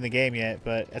have it in the game yet,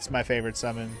 but it's my favorite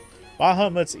summon.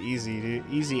 Bahamut's easy, dude.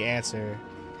 Easy answer.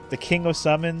 The king of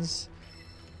summons.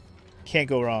 Can't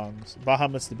go wrong.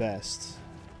 Bahamut's the best.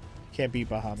 Can't beat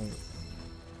Bahamut.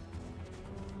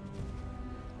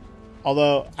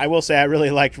 Although, I will say I really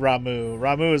liked Ramuh.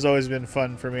 Ramuh has always been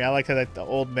fun for me. I like how that the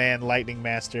old man lightning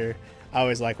master. I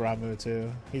always like Ramuh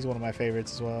too. He's one of my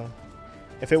favorites as well.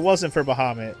 If it wasn't for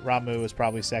Bahamut, Ramuh was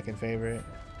probably second favorite.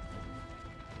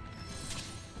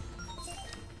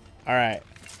 Alright.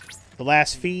 The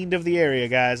last fiend of the area,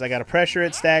 guys. I gotta pressure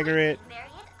it, stagger it,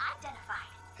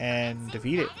 and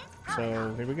defeat it.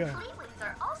 So, here we go.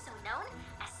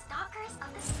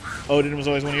 Odin was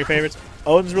always one of your favorites.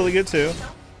 Odin's really good too.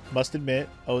 Must admit,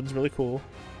 Odin's really cool.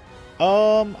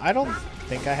 I don't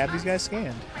think I have these guys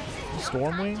scanned.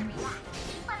 Stormwing?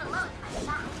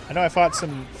 I know I fought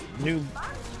some new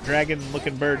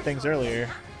dragon-looking bird things earlier.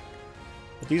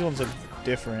 But these ones look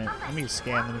different. Let me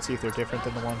scan them and see if they're different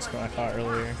than the ones I fought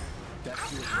earlier.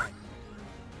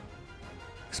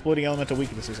 Exploding elemental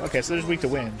weaknesses. Okay, so they're just weak to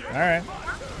wind. Alright.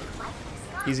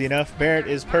 Easy enough. Barret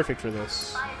is perfect for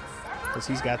this. Because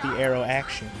he's got the arrow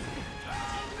action.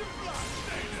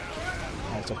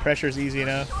 Alright, so pressure's easy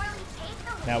enough.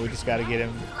 Now we just gotta get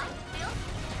him.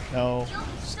 No.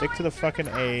 Stick to the fucking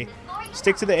A.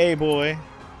 Stick to the A, boy.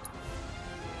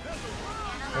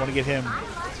 I want to get him.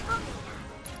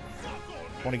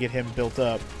 Want to get him built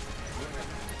up.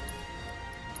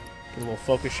 Get a little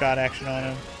focus shot action on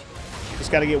him.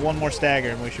 Just got to get one more stagger,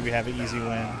 and we should have an easy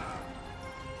win.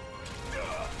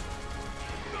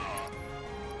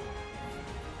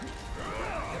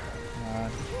 Come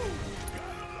on.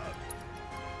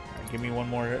 Right, give me one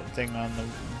more thing on the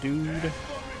dude.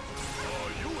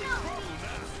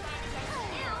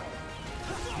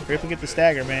 Hurry up and get the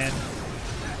stagger, man.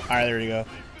 Alright, there we go.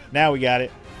 Now we got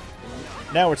it.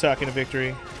 Now we're talking to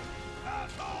victory.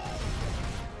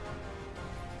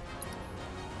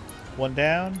 One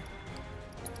down.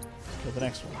 Kill the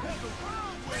next one.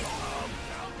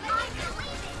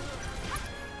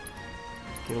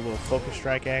 Get a little focus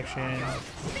strike action.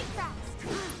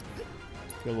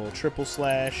 Get a little triple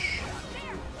slash.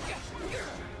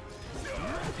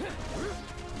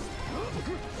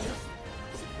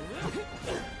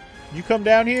 You come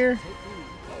down here?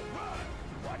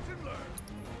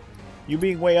 You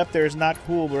being way up there is not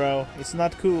cool, bro. It's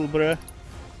not cool, bruh.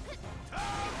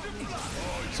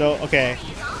 So, okay.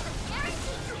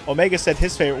 Omega said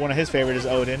his favorite, one of his favorite is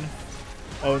Odin.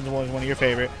 Odin's one of your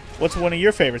favorite. What's one of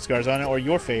your favorites, Garzana, or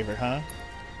your favorite, huh?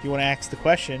 You want to ask the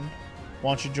question?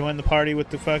 Why don't you join the party with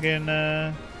the fucking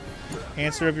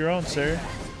answer of your own, sir?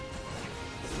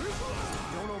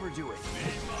 Don't overdo it.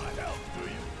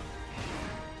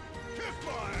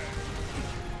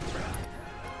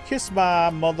 Kiss my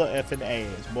mother effing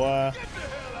ass, boy.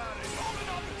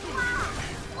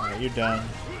 Alright, you're done.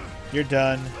 You're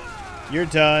done. You're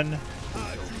done.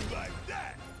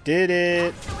 Did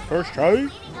it. First try.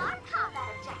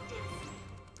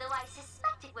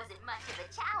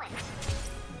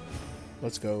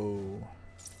 Let's go.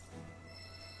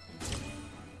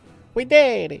 We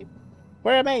did it.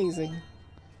 We're amazing.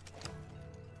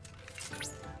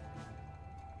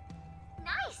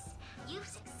 Nice. You've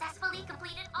successfully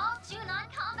completed all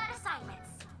Junon combat assignments.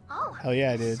 Oh, hell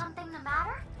yeah, I did. Is something the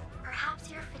matter? Perhaps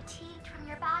you're fatigued from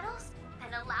your battles?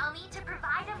 Then allow me to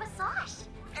provide a massage.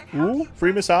 Ooh,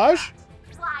 free massage?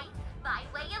 Why, by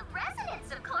way of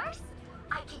resonance, of course.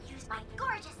 I can use my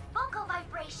gorgeous vocal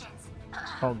vibrations.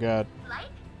 Oh god. Like?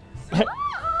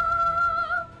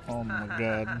 Oh my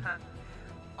god.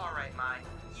 Alright, Mai,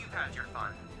 you've had your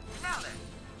fun. Now then,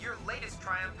 your latest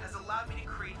triumph has allowed me to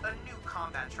create a new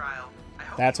combat trial.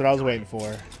 That's what I was waiting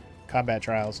for. Combat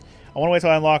trials. I want to wait till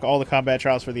I unlock all the combat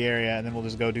trials for the area, and then we'll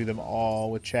just go do them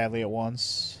all with Chadley at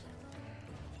once.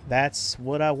 That's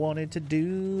what I wanted to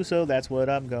do, so that's what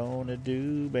I'm gonna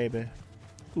do, baby.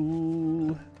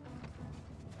 Ooh.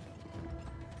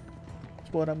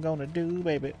 That's what I'm gonna do,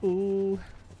 baby. Ooh.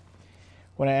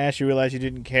 When I asked, you realized you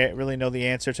didn't really know the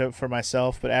answer for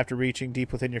myself, but after reaching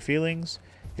deep within your feelings,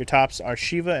 your tops are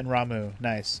Shiva and Ramu.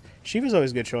 Nice. Shiva's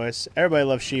always a good choice. Everybody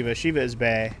loves Shiva. Shiva is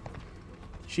bae.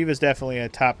 Shiva's definitely a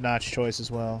top-notch choice as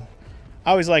well.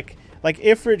 I always like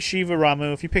Ifrit, Shiva,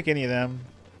 Ramu. If you pick any of them,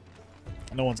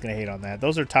 no one's gonna hate on that.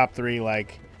 Those are top 3,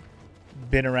 like,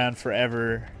 been around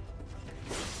forever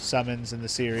summons in the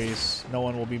series. No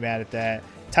one will be mad at that.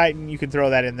 Titan, you can throw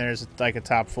that in there as like a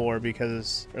top 4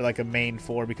 because, or like a main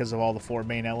 4 because of all the 4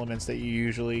 main elements that you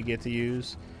usually get to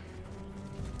use.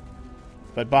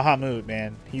 But Bahamut,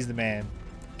 man, he's the man.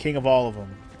 King of all of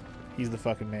them. He's the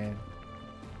fucking man.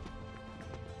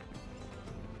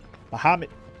 Bahamut.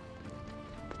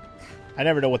 I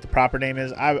never know what the proper name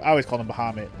is. I always call him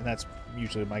Bahamut, and that's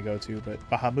usually my go-to. But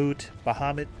Bahamut,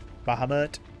 Bahamut,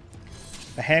 Bahamut,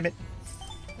 Bahamut.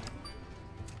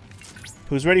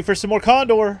 Who's ready for some more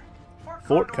Condor?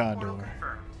 Fort Condor.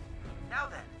 Now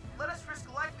then, let us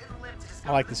risk life and limb to discover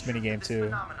I like this minigame too.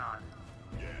 phenomenon.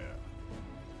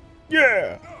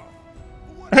 Yeah.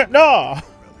 No.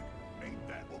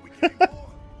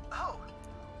 Oh,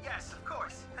 yes, of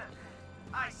course.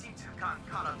 I seem to have gotten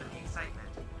caught up in the excitement.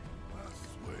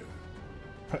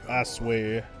 I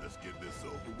swear. Let's get this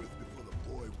over with before the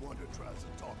boy Wonder tries to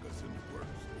talk us into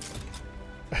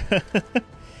worse.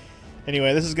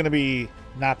 Anyway, this is going to be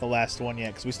not the last one yet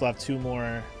because we still have 2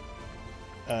 more.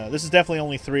 This is definitely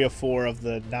only 3 of 4 of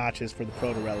the notches for the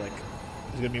Proto Relic.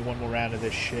 There's going to be one more round of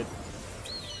this shit.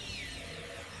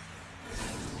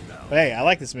 But hey, I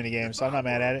like this minigame, so I'm not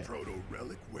mad at it. Proto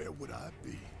Relic, where would I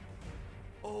be?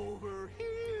 Over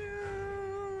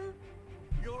here!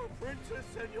 Your princess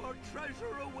and your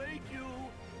treasure await you!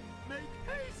 Make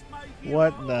haste, my hero!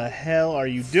 What the hell are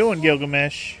you doing,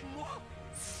 Gilgamesh?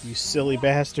 You silly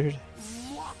bastard.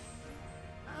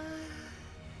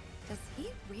 Does he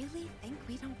really think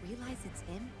we don't realize it's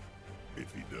him?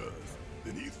 If he does,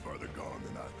 then he's further gone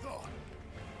than I thought.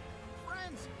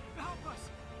 friends! Help us!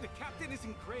 The captain is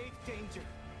in grave danger.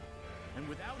 And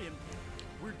without him,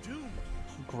 we're doomed.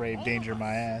 Grave danger,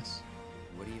 my ass.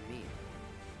 What do you mean?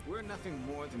 We're nothing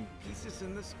more than pieces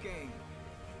in this game.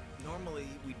 Normally,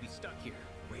 we'd be stuck here,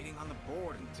 waiting on the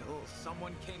board until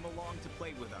someone came along to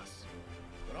play with us.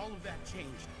 But all of that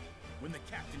changed when the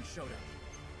captain showed up.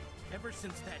 Ever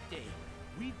since that day,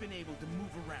 we've been able to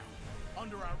move around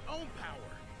under our own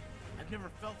power. I've never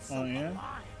felt so alive.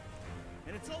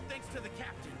 And it's all thanks to the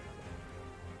captain.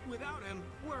 Without him,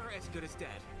 we're as good as dead.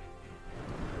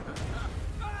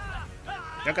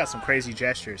 Y'all got some crazy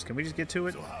gestures. Can we just get to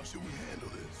it? So how should we handle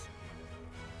this?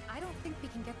 I don't think we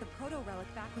can get the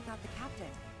proto-relic back without the captain.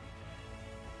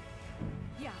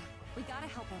 Yeah, we gotta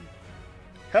help him.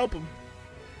 Help him.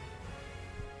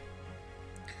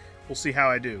 We'll see how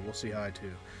I do. We'll see how I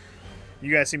do.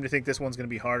 You guys seem to think this one's going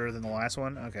to be harder than the last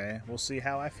one? Okay, we'll see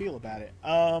how I feel about it.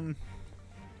 I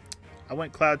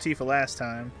went Cloud Tifa last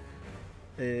time.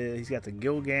 He's got the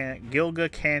Gilga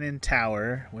Cannon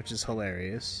Tower, which is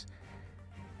hilarious.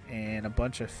 And a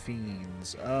bunch of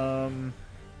fiends.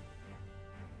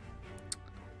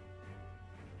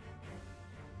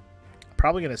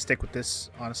 Probably going to stick with this,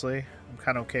 honestly. I'm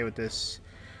kind of okay with this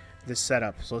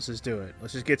setup, so let's just do it.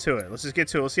 Let's just get to it. Let's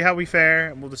see how we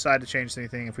fare, and we'll decide to change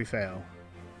anything if we fail.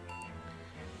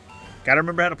 Gotta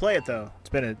remember how to play it, though. It's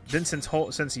been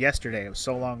since yesterday. It was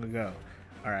so long ago.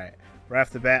 Alright, right off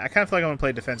the bat, I kind of feel like I'm going to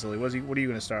play defensively. What are you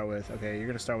going to start with? Okay, you're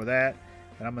going to start with that,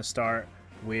 and I'm going to start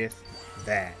with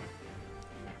that.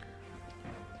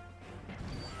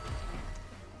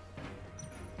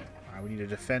 Alright, we need a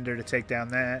defender to take down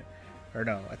that. Or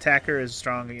no, attacker is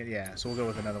strong. Yeah, so we'll go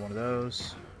with another one of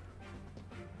those.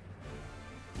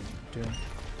 Dun,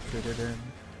 dun, dun,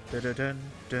 dun, dun, dun,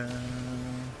 dun.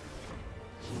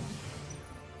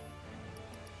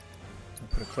 I'll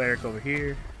put a cleric over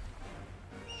here.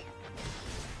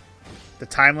 The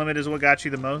time limit is what got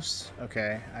you the most?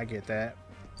 Okay, I get that.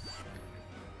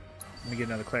 Let me get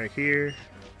another cleric here.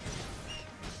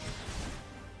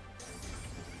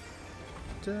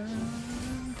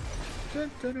 Dun, dun,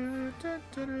 dun, dun, dun,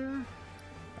 dun.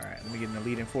 Alright, let me get an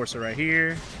elite enforcer right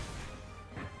here.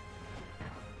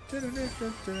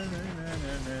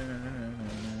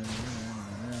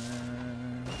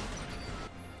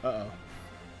 Uh-oh.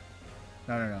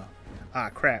 No. Ah,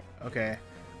 crap. Okay.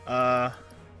 Let's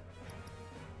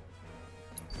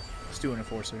do an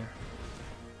enforcer.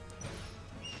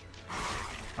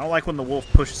 I don't like when the wolf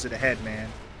pushes it ahead, man.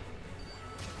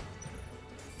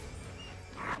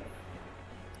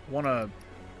 I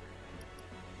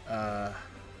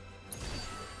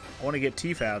want to get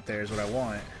Tifa out there is what I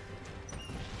want.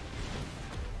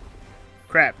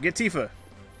 Crap, get Tifa.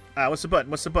 What's the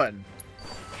button?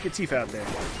 Get Tifa out there.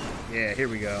 Yeah, here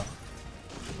we go.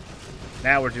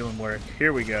 Now we're doing work.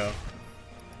 Here we go.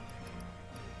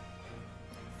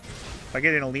 If I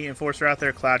get an elite enforcer out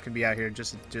there, Cloud can be out here in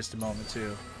just a moment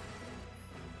too.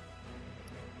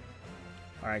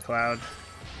 Alright, Cloud.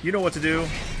 You know what to do.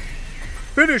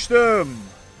 Finish them!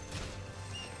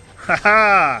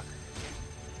 Haha!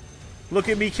 Look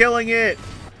at me killing it!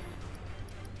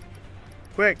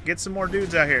 Quick, get some more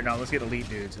dudes out here. No, let's get elite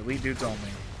dudes. Elite dudes only.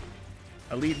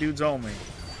 Elite dudes only.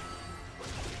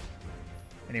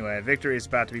 Anyway, victory is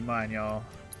about to be mine, y'all.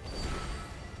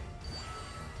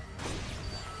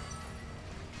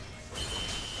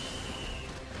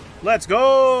 Let's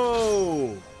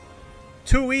go!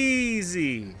 Too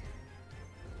easy!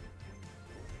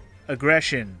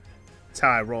 Aggression. That's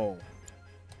how I roll.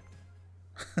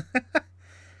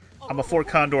 I'm a Fort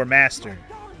Condor master.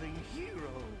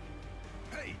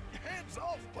 Hey, hands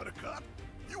off, Buttercup.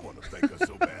 You want to thank us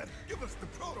so bad? Give us the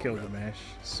proto. Gilgamesh.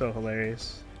 So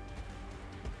hilarious.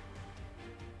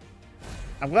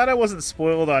 I'm glad I wasn't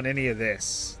spoiled on any of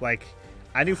this. Like,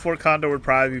 I knew Fort Condor would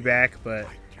probably be back, but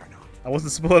I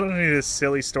wasn't spoiled on any of this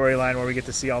silly storyline where we get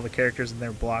to see all the characters in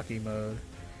their blocky mode.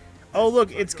 Oh,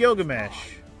 look, it's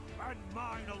Gilgamesh.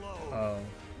 Oh.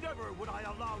 Never would I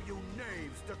allow you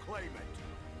knaves to claim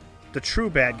it. The true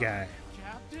bad guy.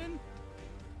 Captain?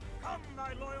 Come,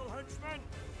 my loyal henchmen.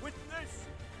 With this,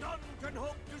 none can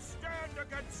hope to stand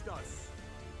against us.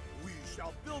 We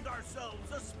shall build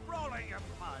ourselves a sprawling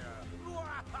empire.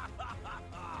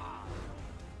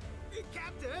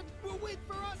 Captain, well, wait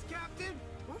for us, Captain.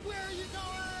 Where are you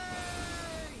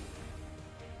going?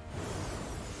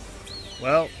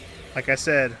 Well, like I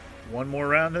said, one more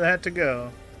round of that to go.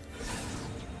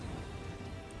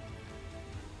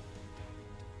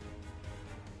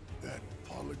 That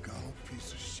polygonal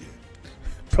piece of shit.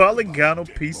 Polygonal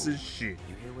piece of shit.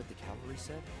 You hear what the cavalry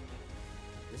said?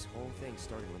 This whole thing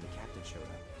started when the captain showed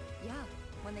up. Yeah,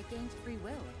 when they gained free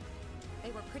will.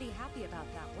 They were pretty happy about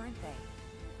that, weren't they?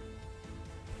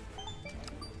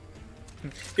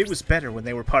 It was better when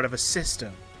they were part of a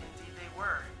system. Indeed they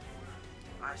were.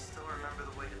 I still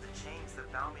remember the weight of the chains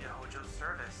that bound me to Hojo's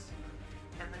service,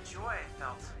 and the joy I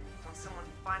felt when someone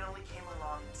finally came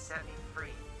along and set me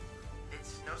free.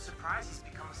 It's no surprise he's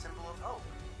become a symbol of hope.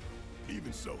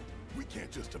 Even so, we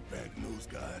can't just abandon those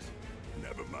guys.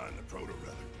 Never mind the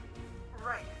proto-relic.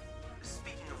 Right.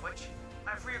 Speaking of which,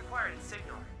 I've reacquired its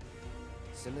signal.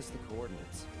 Send us the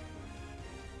coordinates.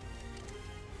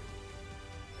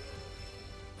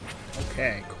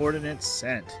 Okay, coordinates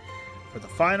sent for the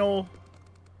final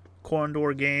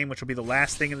Condor game, which will be the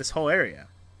last thing in this whole area.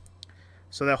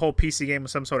 So that whole PC game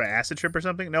was some sort of acid trip or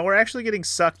something? No, we're actually getting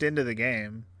sucked into the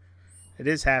game. It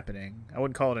is happening. I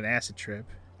wouldn't call it an acid trip.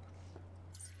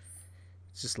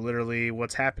 It's just literally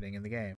what's happening in the game.